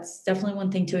yes, that's definitely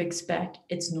one thing to expect.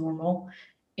 It's normal,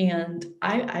 and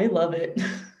I love it.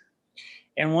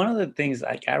 And one of the things,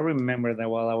 like I remember that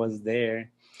while I was there,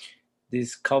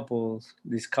 this couple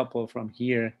from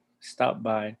here stopped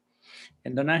by,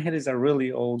 and Don Angel is a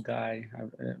really old guy,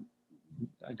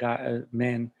 a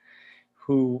man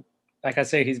who, like I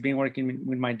said, he's been working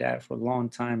with my dad for a long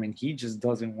time, and he just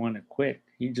doesn't want to quit.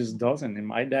 He just doesn't. And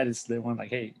my dad is the one like,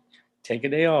 hey, take a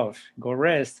day off, go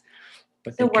rest.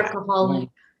 But The the guy, workaholic.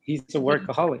 he's a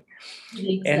workaholic.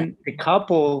 And the Exactly.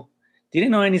 couple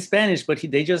didn't know any Spanish, but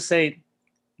they just say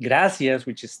gracias,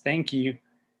 which is thank you,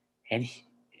 and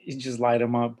he just light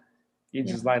him up. He Yeah.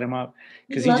 just light him up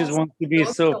He because he just loves wants to be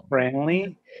so social.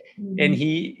 friendly, and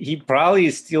Mhm. he probably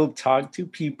still talk to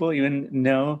people even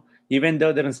though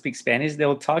they don't speak Spanish.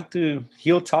 He'll talk to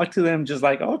them just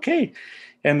like okay,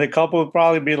 and the couple would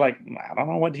probably be like, I don't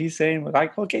know what he's saying, but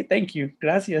like okay, thank you,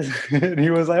 gracias, and he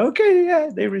was like okay, yeah,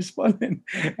 they responded.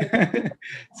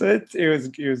 So it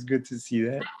was good to see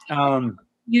that.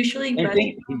 Usually Same rest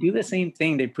thing. They do the same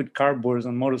thing. They put cardboards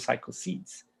on motorcycle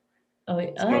seats. oh,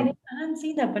 So I hadn't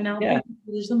seen that, but now yeah,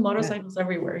 there's some yeah. motorcycles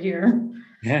everywhere here.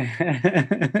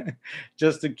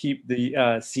 Just to keep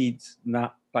the seats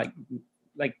not like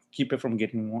keep it from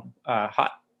getting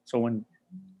hot. So when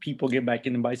people get back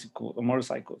in the bicycle or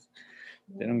motorcycles,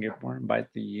 they don't get burned by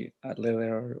the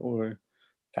leather or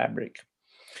fabric.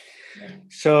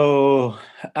 So,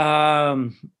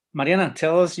 Mariana,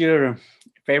 tell us your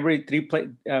favorite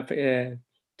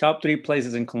top three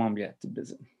places in Colombia to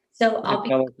visit, So and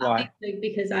tell us I'll be why. quick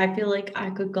because I feel like I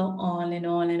could go on and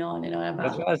on and on and on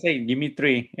That's about what I say. Give me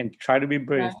three and try to be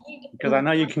brief, right. because I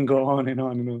know you can go on and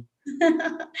on and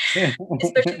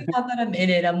Especially if I have about a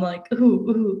minute, I'm like,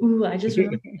 ooh, I just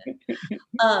remember.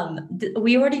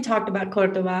 We already talked about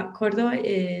Cordoba. Cordoba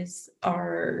is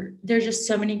there's just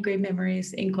so many great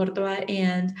memories in Cordoba,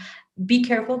 and be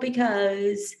careful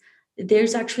because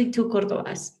there's actually two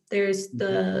Cordobas. There's on.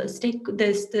 the state,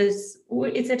 this,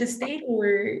 is it a state or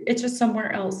it's just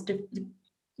somewhere else?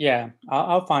 Yeah,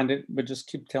 I'll find it, but just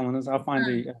keep telling us. I'll find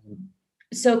the.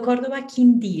 So Cordoba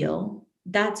Quindío,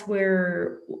 that's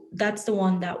the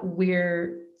one that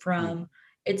we're Mm, from.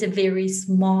 It's a very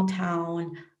small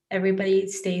town. everybody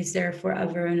stays there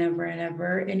forever and ever and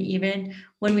ever. And even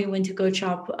when we went to go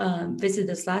visit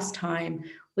this last time,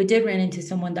 we did run into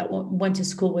someone that went to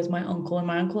school with my uncle, and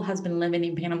my uncle has been living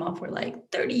in Panama for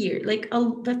like 30 years, like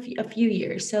a few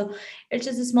years. So it's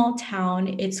just a small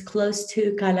town. It's close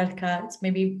to Calarca. It's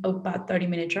maybe about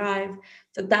 30-minute drive.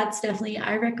 So that's definitely,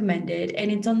 I recommend it.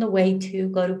 And it's on the way to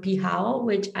go to Pijao,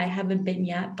 which I haven't been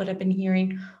yet, but I've been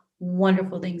hearing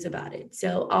wonderful things about it.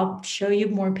 So I'll show you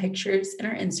more pictures in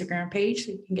our Instagram page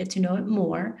so you can get to know it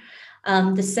more.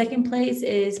 The second place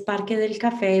is Parque del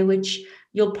Café, which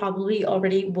you'll probably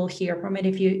already will hear from it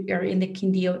if you are in the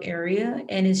Quindío area.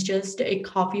 And it's just a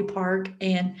coffee park,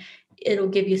 and it'll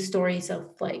give you stories of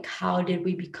like how did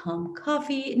we become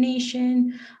coffee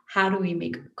nation, how do we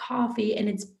make coffee, and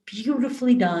it's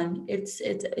beautifully done. It's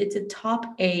a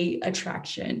top A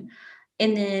attraction.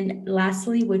 And then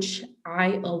lastly, which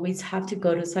I always have to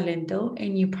go to Salento,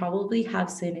 and you probably have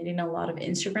seen it in a lot of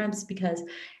Instagrams because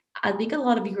I think a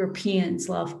lot of Europeans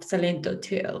love Salento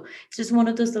too. It's just one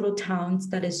of those little towns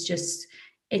that is just,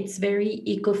 it's very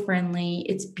eco-friendly,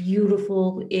 it's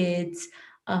beautiful, it's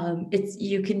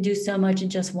you can do so much in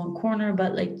just one corner,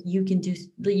 but like you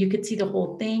could see the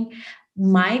whole thing.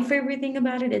 My favorite thing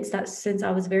about it is that since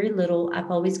I was very little,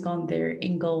 I've always gone there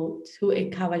and go to a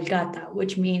cabalgata,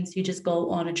 which means you just go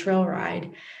on a trail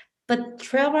ride. But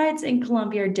trail rides in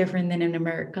Colombia are different than in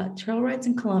America. Trail rides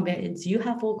in Colombia, it's you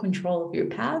have full control of your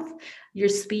path, your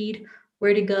speed,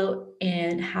 where to go,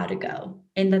 and how to go.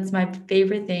 And that's my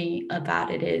favorite thing about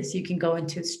it is you can go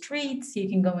into streets, you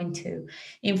can go into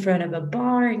in front of a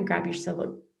bar and grab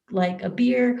yourself like a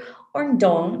beer, or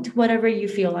don't, whatever you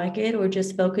feel like it, or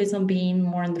just focus on being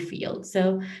more in the field.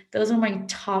 So those are my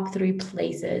top three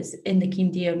places in the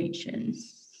Quindío Nation.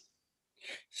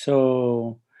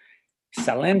 So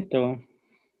Salento,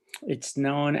 it's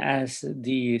known as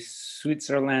the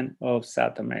Switzerland of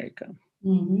South America,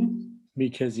 Mhm.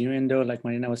 because even though, like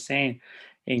Marina was saying,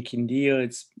 in Quindío,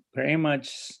 it's very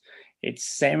much, it's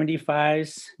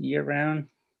 75s year round.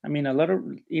 I mean, a lot of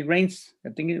it rains. I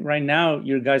think right now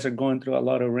you guys are going through a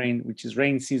lot of rain, which is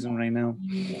rain season right now.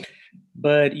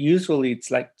 But usually it's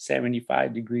like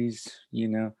 75 degrees, you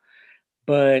know.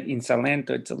 But in Salento,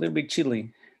 it's a little bit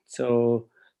chilly. So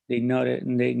they know it,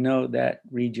 and they know that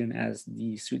region as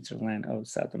the Switzerland of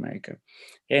South America.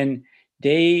 And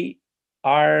they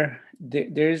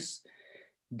there's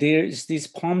these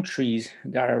palm trees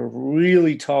that are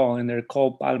really tall, and they're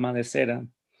called palma de cera,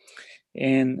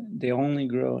 and they only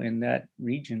grow in that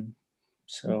region.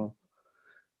 So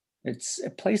it's a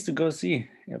place to go see.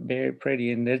 Very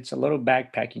pretty, and there's a lot of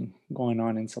backpacking going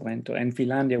on in Salento and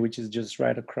Finlandia, which is just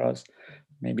right across,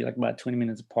 maybe like about 20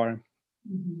 minutes apart.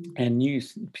 Mhm. And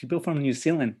people from New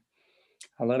Zealand,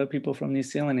 a lot of people from New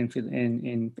Zealand in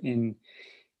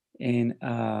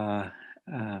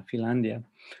Finlandia.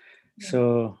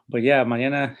 So, but yeah,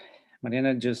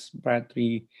 Mariana just brought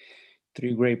three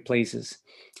great places.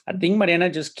 I think Mariana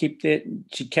just kept it.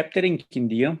 She kept it in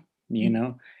Quindío, you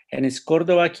know, and it's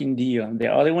Córdoba Quindío.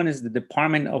 The other one is the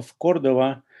department of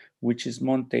Córdoba, which is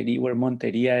Monteria, where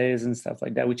Monteria is and stuff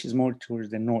like that, which is more towards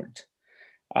the north.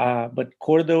 But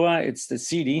Córdoba, it's the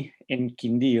city, in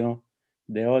Quindío.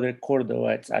 The other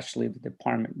Córdoba, it's actually the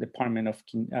department of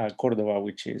Córdoba,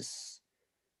 which is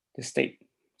the state.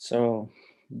 So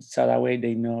that way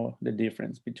they know the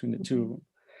difference between the two.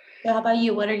 So how about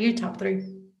you? What are your top three?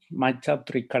 My top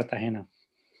three, Cartagena.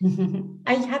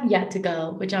 I have yet to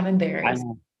go, which I'm I embarrassed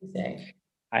know, to say.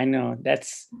 I know.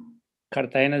 That's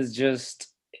Cartagena is just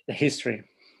the history.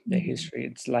 The Mhm. history.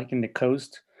 It's like in the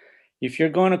coast. If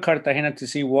you're going to Cartagena to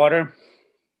see water,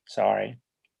 sorry,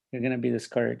 you're gonna be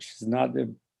discouraged. It's not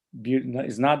the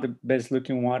it's not the best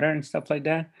looking water and stuff like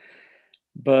that.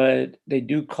 But they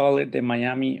do call it the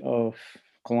Miami of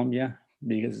Colombia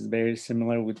because it's very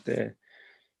similar with the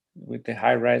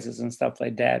high rises and stuff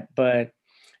like that. But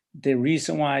the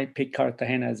reason why I picked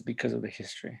Cartagena is because of the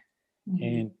history. Mhm.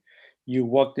 And you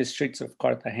walk the streets of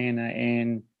Cartagena,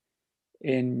 and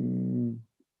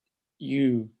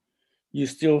you you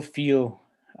still feel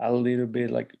a little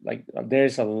bit like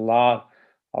there's a lot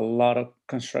of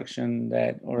construction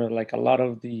that, or like a lot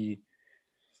of the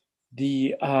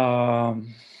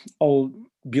old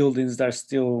buildings that are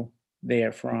still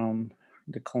there from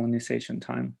the colonization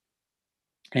time.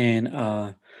 And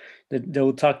they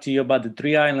will talk to you about the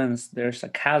three islands. There's a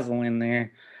castle in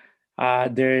there.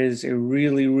 There is a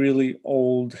really really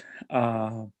old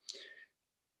uh,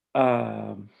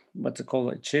 uh, what's it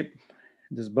called, a ship,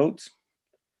 this boats.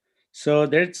 So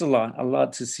there's a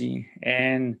lot to see.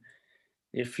 And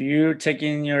if you're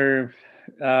taking your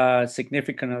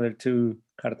significant other to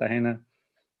Cartagena,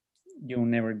 you'll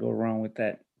never go wrong with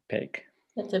that pick.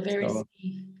 That's a very So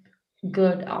safe,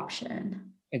 good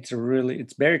option. it's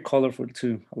very colorful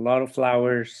too. A lot of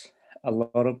flowers, a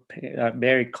lot of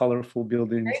very colorful Very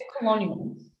buildings,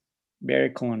 colonial. very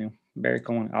colonial, very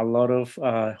colonial. A lot of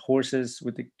horses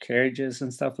with the carriages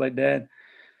and stuff like that.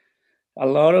 A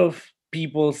lot of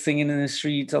people singing in the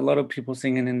streets, a lot of people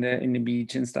singing in the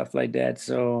beach and stuff like that.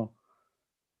 So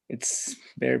it's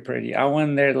very pretty. I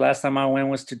went there, the last time I went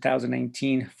was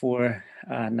 2019 for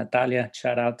Natalia.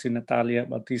 Shout out to Natalia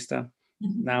Bautista.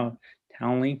 Mhm. Now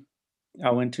Townley.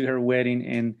 I went to her wedding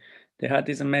and they had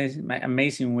this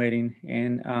amazing wedding,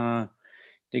 and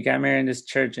they got married in this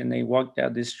church and they walked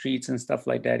out the streets and stuff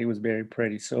like that. It was very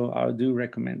pretty. So I do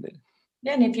recommend it.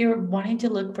 Yeah, and if you're wanting to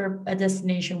look for a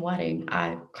destination wedding,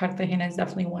 Cartagena is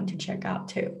definitely one to check out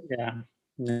too. Yeah.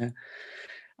 Yeah.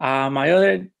 My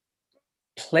other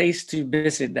place to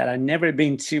visit that I've never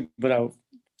been to, but I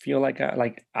feel like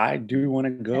I do want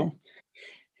to Yeah. go,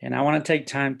 and I want to take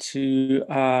time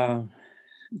to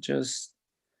just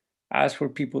ask for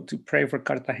people to pray for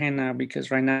Cartagena, because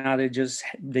right now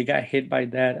they got hit by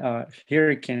that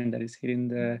hurricane that is hitting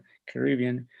the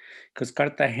Caribbean, because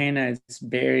Cartagena is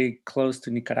very close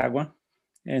to Nicaragua,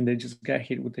 and they just got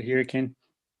hit with the hurricane.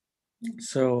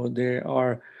 So they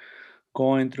are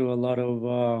going through a lot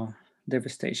of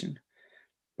devastation.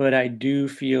 But I do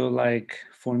feel like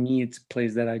for me, it's a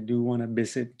place that I do want to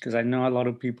visit, because I know a lot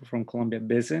of people from Colombia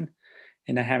visit,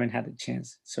 and I haven't had the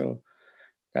chance. So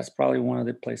that's probably one of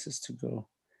the places to go.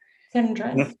 San No.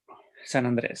 Andres. San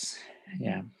Andres, Mhm.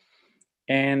 yeah,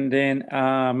 and then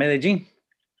Medellin.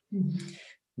 Mhm.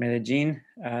 Medellin.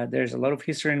 There's a lot of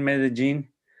history in Medellin.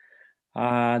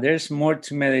 There's more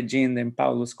to Medellin than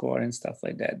Pablo Escobar and stuff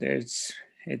like that. It's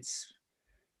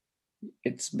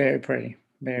it's very pretty,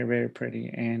 very pretty,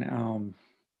 and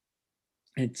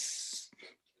it's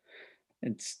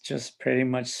it's just pretty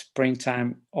much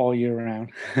springtime all year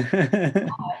round.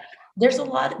 There's a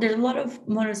lot of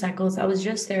motorcycles. I was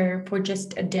just there for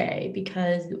just a day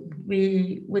because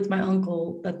we with my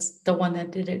uncle, that's the one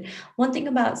that did it. One thing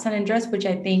about San Andres, which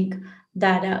I think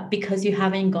that because you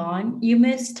haven't gone, you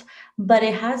missed, but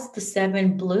it has the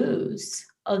seven blues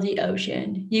of the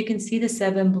ocean. You can see the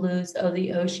seven blues of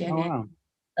the ocean, Oh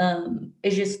and wow.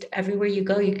 it's just everywhere you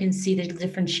go, you can see the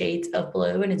different shades of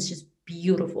blue, and it's just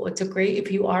beautiful. It's a great,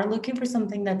 if you are looking for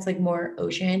something that's like more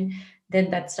ocean, then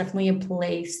that's definitely a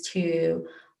place to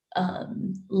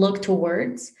look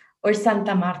towards. Or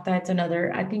Santa Marta, it's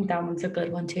another. I think that one's a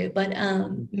good one too. But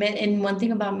and one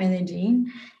thing about Medellin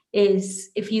is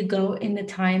if you go in the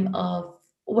time of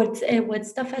what's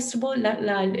the festival?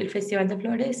 El Festival de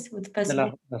Flores. What's the De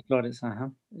festival? las Flores,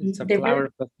 it's a They really, flower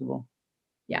festival.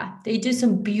 yeah, they do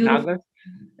some In beautiful. August,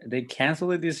 they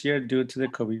canceled it this year due to the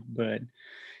COVID, but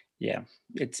yeah,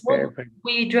 it's very Well, pretty.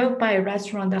 we drove by a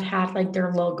restaurant that had like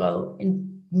their logo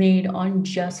and made on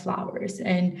just flowers,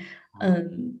 and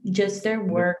just their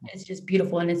work Wonderful. is just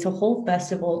beautiful, and it's a whole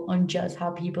festival on just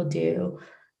how people do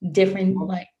different Oh,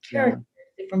 like yeah. characters,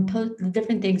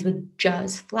 different things with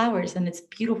just flowers, and it's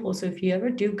beautiful. So if you ever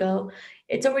do go,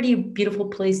 it's already a beautiful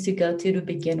place to go to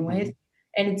begin with. Mhm.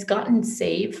 And it's gotten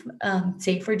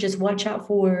safer. Just watch out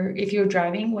for, if you're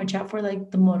driving, watch out for like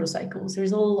the motorcycles.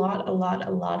 There's a lot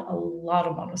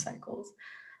of motorcycles.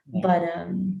 Yeah. But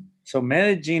So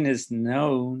Medellin is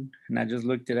known, and I just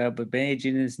looked it up, but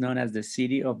Medellin is known as the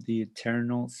city of the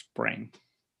eternal spring.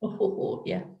 oh,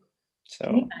 yeah.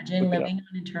 Can you So imagine look it up. living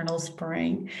on eternal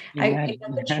spring? If I Imagine.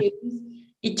 could choose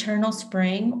eternal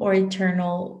spring or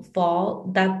eternal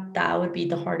fall, that would be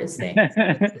the hardest thing. It's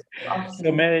two So options.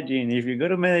 Medellin, if you go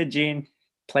to Medellin,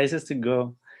 places to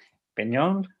go: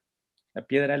 Peñol, La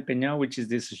Piedra del Peñol, which is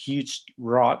this huge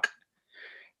rock.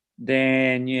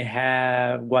 Then you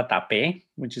have Guatapé,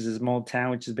 which is a small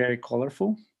town which is very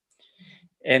colorful.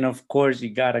 And of course, you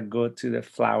gotta go to the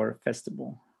flower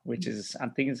festival, which is, I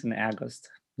think it's in August.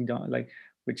 You don't like,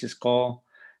 which is called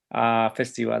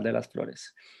Festival de las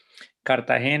Flores.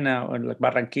 Cartagena or like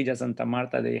Barranquilla, Santa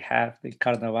Marta, they have the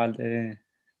Carnaval de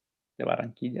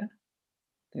Barranquilla.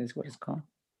 I think is what it's called.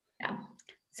 Yeah.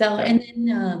 So, So and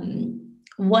then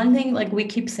one thing, like we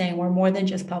keep saying, we're more than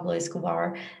just Pablo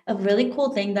Escobar. A really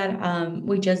cool thing that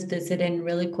we just visited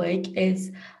really quick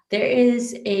is there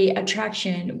is a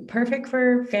attraction perfect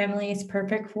for families,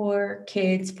 perfect for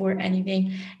kids, for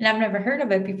anything. And I've never heard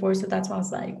of it before, so that's why I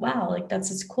was like, wow, like that's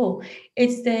just cool.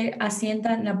 It's the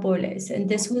Hacienda Napoles, and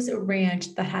this was a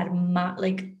ranch that had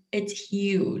like it's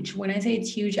huge. When I say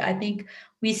it's huge, I think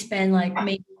we spend like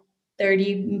maybe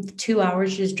 32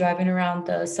 hours just driving around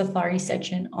the safari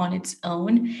section on its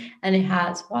own. And it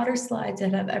has water slides,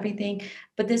 it have everything.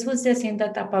 But this was the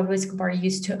hacienda that Pablo Escobar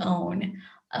used to own.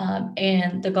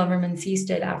 and the government seized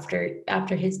it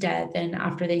after his death and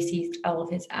after they seized all of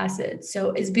his assets.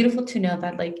 So it's beautiful to know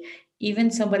that like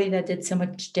even somebody that did so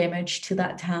much damage to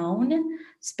that town,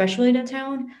 especially that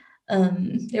town,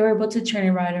 they were able to turn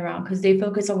it right around because they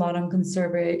focus a lot on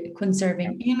Yeah.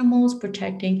 conserving animals,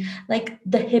 protecting like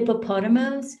the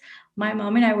hippopotamus. My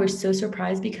mom and I were so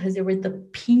surprised because they were the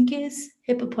pinkest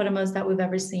hippopotamus that we've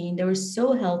ever seen. They were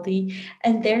so healthy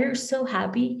and they're so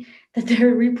happy that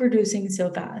they're reproducing so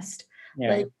fast. Yeah.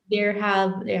 Like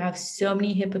they have so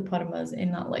many hippopotamus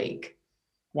in that lake.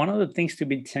 One of the things to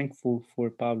be thankful for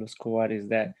Pablo Escobar is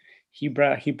that he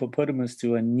brought hippopotamus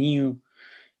to a new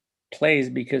place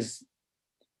because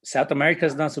South America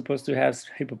is not supposed to have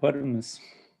hippopotamus.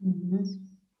 Mhm.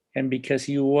 And because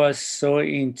he was so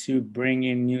into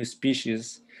bringing new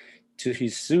species to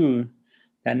his zoo,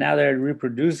 that now they're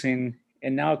reproducing,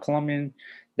 and now Colombian,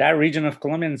 that region of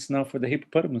Colombia is known for the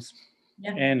hippopotamus.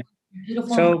 Yeah, And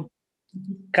beautiful. so,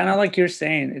 kind of like you're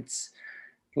saying, it's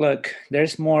look,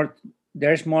 there's more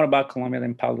about Colombia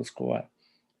than Pablo Escobar.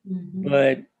 Mhm.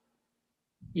 But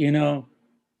you know,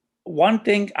 one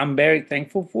thing I'm very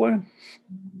thankful for,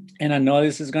 and I know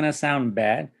this is gonna sound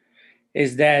bad,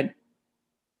 is that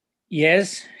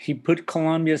yes, he put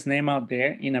Colombia's name out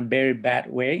there in a very bad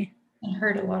way, It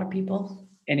hurt a lot of people.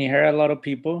 and he hurt a lot of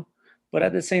people. But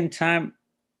at the same time,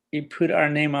 he put our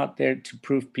name out there to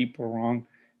prove people wrong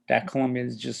that Colombia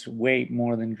is just way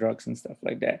more than drugs and stuff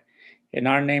like that. And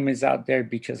our name is out there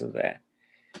because of that,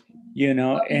 you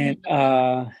know. How you And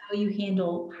handle that? How you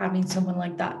handle having someone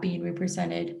like that being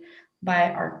represented by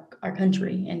our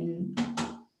country, and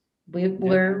we, yeah,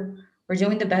 we're we're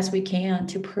doing the best we can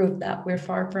to prove that we're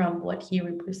far from what he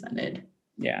represented.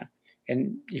 yeah.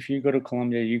 And if you go to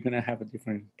Colombia, you're gonna have a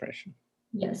different impression.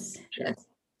 Yes, Sure. yes.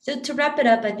 So to wrap it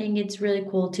up, I think it's really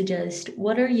cool to just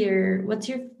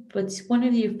what's one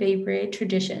of your favorite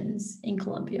traditions in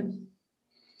Colombia?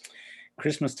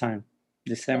 Christmas time,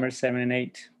 December 7 and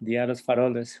 8, Dia de los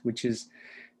Faroles, which is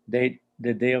the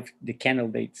day of the candle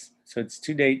dates. So it's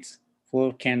 2 dates full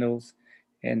of candles,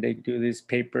 and they do this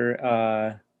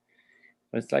paper.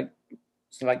 It's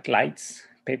like lights,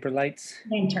 paper lights,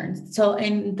 Lanterns. So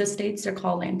in the States, they're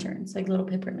called lanterns, like little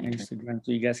paper on lanterns. Instagram,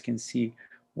 so you guys can see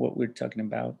what we're talking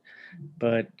about.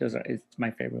 But those are it's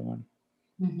my favorite one.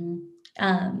 Mhm.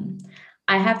 Um,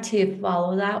 I have to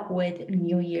follow that with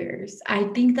New Year's. I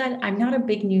think that I'm not a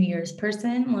big New Year's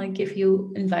person. Like if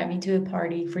you invite me to a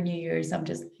party for New Year's, I'm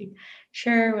just like,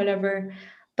 sure, whatever.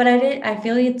 But I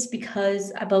feel like it's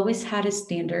because I've always had a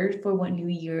standard for what New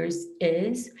Year's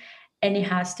is, and it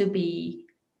has to be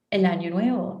el año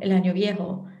nuevo, el año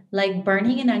viejo. Like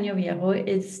burning an año viejo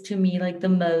is to me like the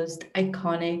most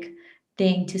iconic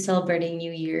thing to celebrating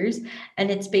New Year's, and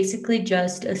it's basically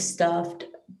just a stuffed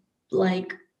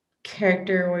like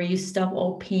character where you stuff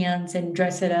old pants and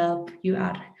dress it up. You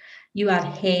add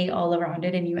hay all around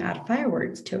it and you add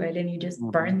fireworks to it and you just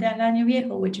Mhm. burn that año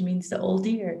viejo, which means the old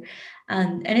year.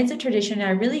 And it's a tradition.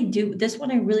 I really do this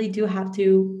one. I really do have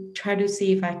to try to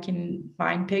see if I can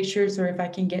find pictures or if I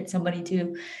can get somebody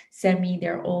to send me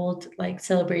their old like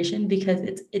celebration because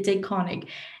it's iconic.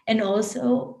 And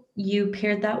also you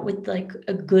pair that with like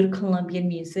a good Colombian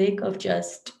music of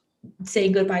just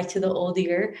saying goodbye to the old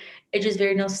year. It's just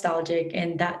very nostalgic,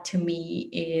 and that to me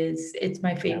is it's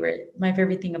Yeah. my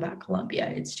favorite thing about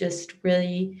Colombia. It's just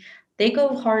really they go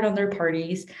hard on their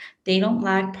parties. They don't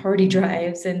lack party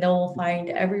drives, and they'll find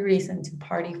every reason to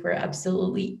party for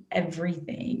absolutely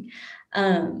everything.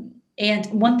 And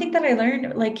one thing that I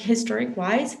learned, like historic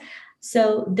wise,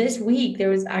 so this week there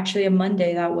was actually a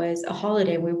Monday that was a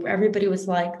holiday. Everybody was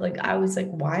like I was like,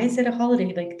 why is it a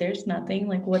holiday? Like there's nothing.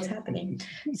 Like what's happening?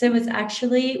 So it was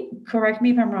actually, correct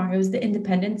me if I'm wrong, it was the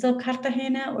independence of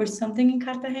Cartagena or something in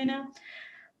Cartagena. Oh,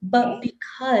 But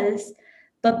because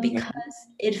but mhm. because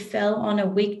it fell on a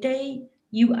weekday,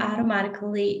 you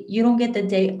don't get the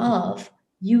day off,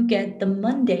 you get the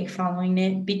Monday following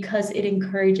it because it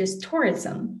encourages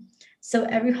tourism. So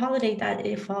every holiday that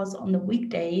it falls on the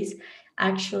weekdays,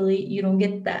 actually you don't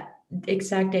get that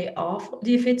exact day off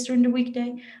if it's during the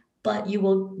weekday, but you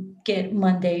will get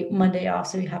Monday off,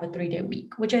 so you have a 3-day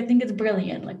week, which I think is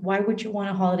brilliant. Like why would you want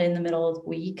a holiday in the middle of the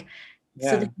week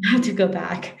so that Yeah. you have to go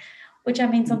back? Which I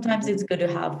mean, sometimes it's good to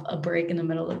have a break in the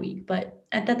middle of the week, but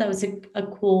I thought that was a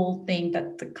cool thing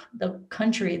that the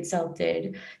country itself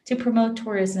did to promote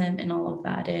tourism and all of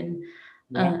that. Yeah.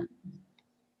 Uh,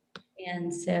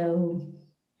 and so,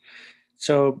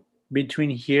 So between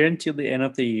here until the end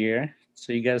of the year,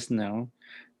 so you guys know,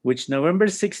 which November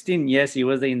 16, yes, it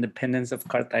was the independence of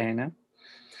Cartagena.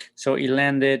 So it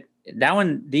landed, that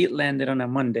one did landed on a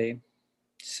Monday.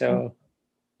 So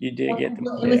You did get the It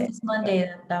Monday was off. this Monday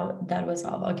that was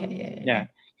off. Okay, yeah. Yeah.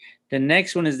 The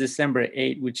next one is December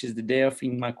 8th, which is the day of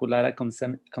Immaculada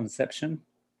Conception,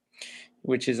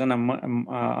 which is on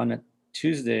a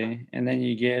Tuesday, and then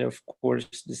you get, of course,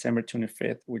 December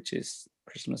 25th, which is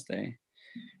Christmas Day.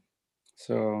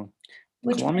 So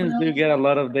Which we Colombians do know, get a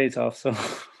lot of days off. So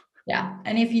yeah.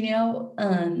 And if you know,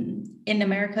 in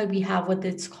America we have what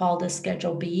it's called a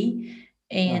Schedule B,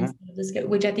 and uh-huh.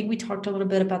 which I think we talked a little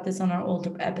bit about this on our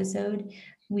older episode.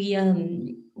 We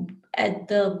at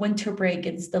the winter break,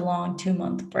 it's the long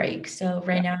 2-month break. So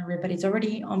right Yeah. now everybody's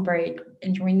already on break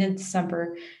entering the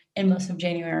December and most of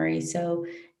January. So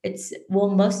it's well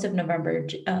most of November,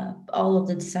 all of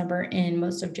the December and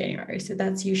most of January. So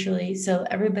that's usually so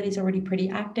everybody's already pretty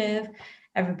active,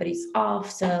 everybody's off.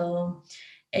 So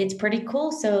it's pretty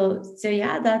cool. So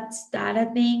yeah, that I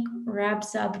think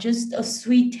wraps up just a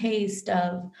sweet taste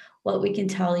of what we can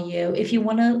tell you. If you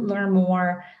want to learn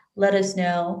more, let us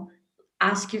know.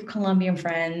 Ask your Colombian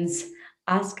friends,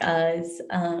 ask us.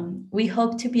 We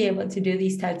hope to be able to do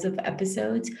these types of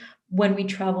episodes when we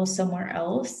travel somewhere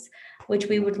else, which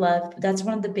we would love. That's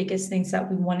one of the biggest things that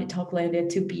we wanted Talklandia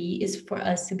to be, is for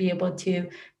us to be able to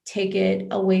take it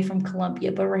away from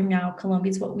Colombia. But right now,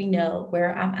 Colombia is what we know,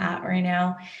 where I'm at right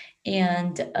now.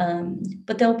 And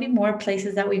but there'll be more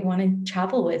places that we want to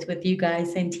travel with you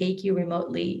guys and take you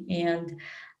remotely. And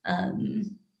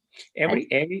um,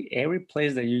 Every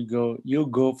place that you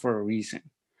go for a reason.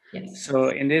 yes. So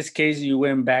in this case, you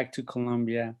went back to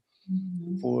Colombia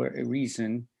Mhm. for a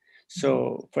reason.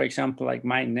 So, for example, like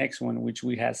my next one, which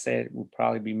we had said would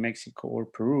probably be Mexico or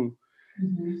Peru,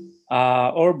 Mhm.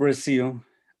 or Brazil.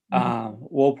 Mhm.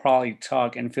 We'll probably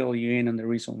talk and fill you in on the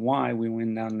reason why we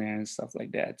went down there and stuff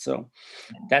like that. So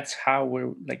that's how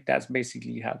we're like, that's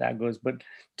basically how that goes. But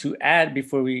to add,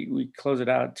 before we close it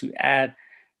out, to add,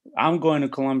 I'm going to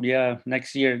Colombia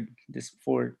next year, this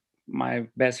for my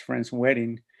best friend's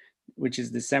wedding, which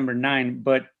is December 9.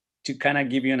 But to kind of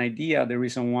give you an idea, the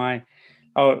reason why,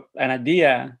 or an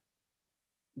idea,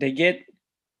 they get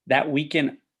that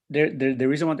weekend. The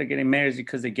reason why they're getting married is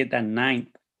because they get that ninth,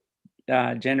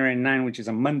 January 9, which is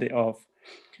a Monday off,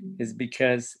 is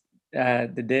because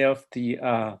the day of the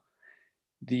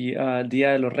Dia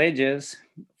de los Reyes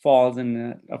falls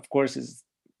in, of course, is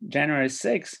January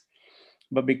 6th,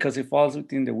 but because it falls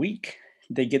within the week,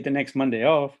 they get the next Monday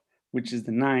off, which is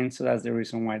the 9th. So that's the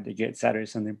reason why they get Saturday,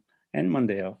 Sunday, and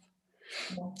Monday off.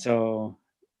 So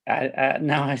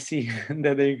now I see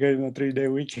that they're getting a 3-day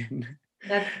weekend.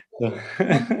 That's So,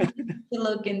 to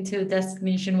look into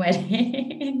destination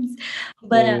weddings.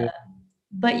 But so,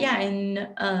 but yeah, and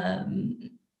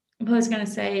what I was gonna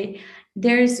say,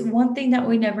 there's one thing that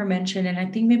we never mentioned, and I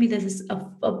think maybe this is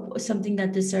something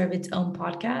that deserves its own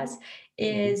podcast, mhm.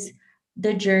 is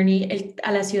the journey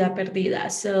a la ciudad perdida.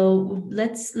 So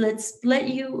let's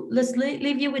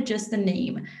leave you with just the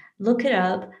name. Look it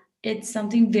up. It's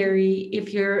something very,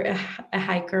 if you're a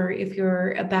hiker, if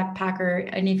you're a backpacker,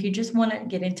 and if you just want to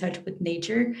get in touch with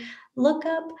nature, look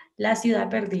up La Ciudad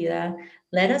Perdida.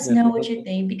 Let us Yes, know I what hope you so.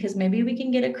 think, because maybe we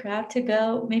can get a crowd to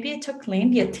go. Maybe a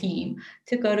Toklandia team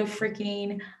to go to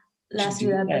freaking We La should do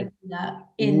Ciudad that. Perdida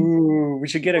in Ooh, we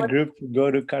should get a group to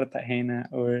go to Cartagena,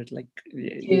 or like,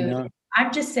 dude.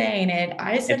 I'm just saying it.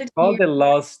 I said it's it called here the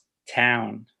Lost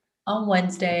Town. on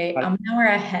Wednesday. But I'm an hour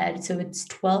ahead, so it's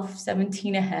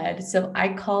 12:17 ahead. So I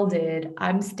called it.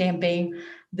 I'm stamping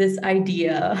this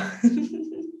idea.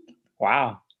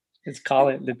 wow, let's call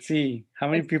it. Let's see how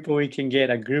many people we can get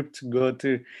a group to go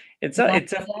to. It's a La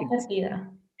it's a Ciudad Perdida.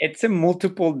 it's a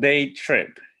multiple day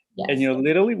trip, and Yes. you're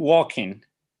literally walking.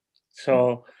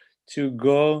 So to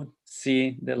go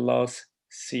see the Lost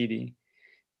City,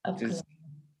 Of is, course.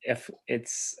 if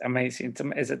it's amazing.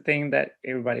 It's a thing that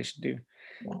everybody should do.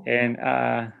 Yeah.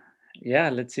 And yeah,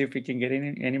 let's see if we can get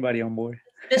anybody on board.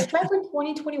 Just try for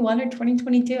 2021 or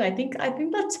 2022. I think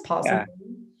that's Yeah. possible.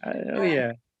 Oh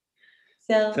yeah.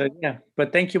 So So yeah,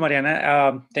 but thank you,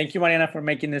 Mariana. Thank you, Mariana, for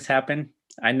making this happen.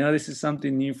 I know this is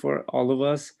something new for all of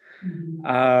us. mhm.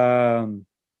 Um,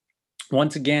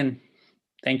 Once again,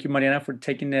 thank you, Mariana, for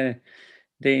taking the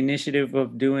initiative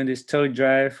of doing this toy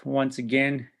drive. Once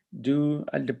again, do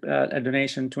a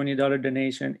donation, $20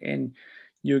 donation, and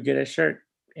you get a shirt.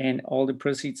 And all the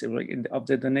proceeds of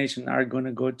the donation are going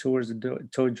to go towards the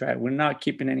toy drive. We're not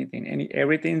keeping anything.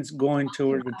 Everything's going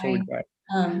towards the toy Buying drive.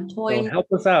 So toys, help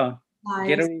us out.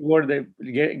 get a guys. reward.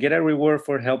 Get a reward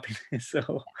for helping.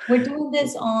 So We're doing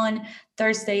this on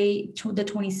Thursday, the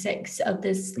 26th of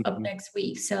this of mhm. next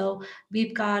week. So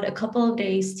we've got a couple of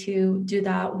days to do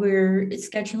that. We're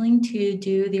scheduling to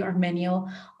do the Armenio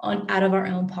on out of our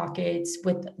own pockets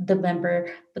with the member,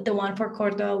 but the one for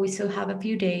Cordoba, we still have a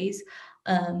few days.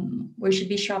 We should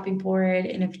be shopping for it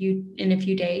in a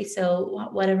few days. So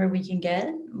whatever we can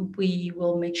get, we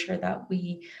will make sure that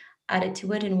we add it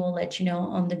to it, and we'll let you know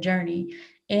on the journey.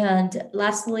 And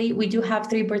lastly, we do have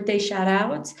three birthday shout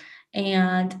outs.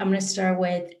 And I'm going to start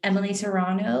with Emily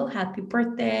Serrano. Happy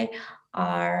birthday.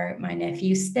 My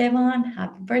nephew Stevan.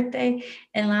 Happy birthday.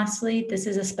 And lastly, this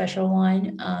is a special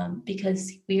one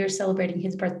because we are celebrating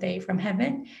his birthday from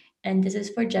heaven. And this is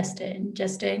for Justin.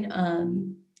 Justin,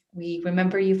 we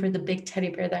remember you for the big teddy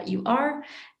bear that you are.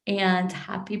 And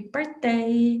happy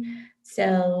birthday.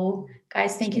 So,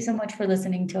 guys, thank you So so much for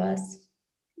listening to us.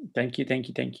 thank you, thank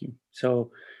you, thank you.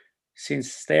 So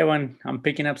since Stevan, I'm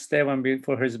picking up Stevan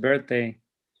for his birthday.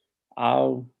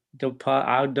 I'll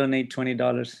I'll donate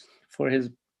 $20 for his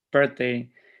birthday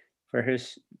for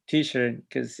his T-shirt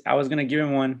because I was gonna give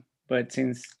him one, but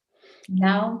since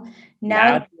Now,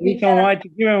 now now we we don't got want to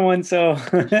give him one, so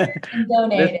and let's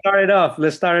donate it. start it off.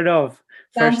 Let's start it off.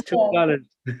 Sounds First good.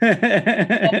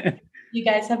 $2. You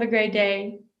guys have a great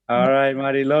day. All right,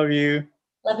 Marty, love you.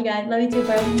 Love you guys. Love you too,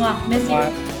 bro. Mwah. Miss Bye.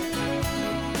 you.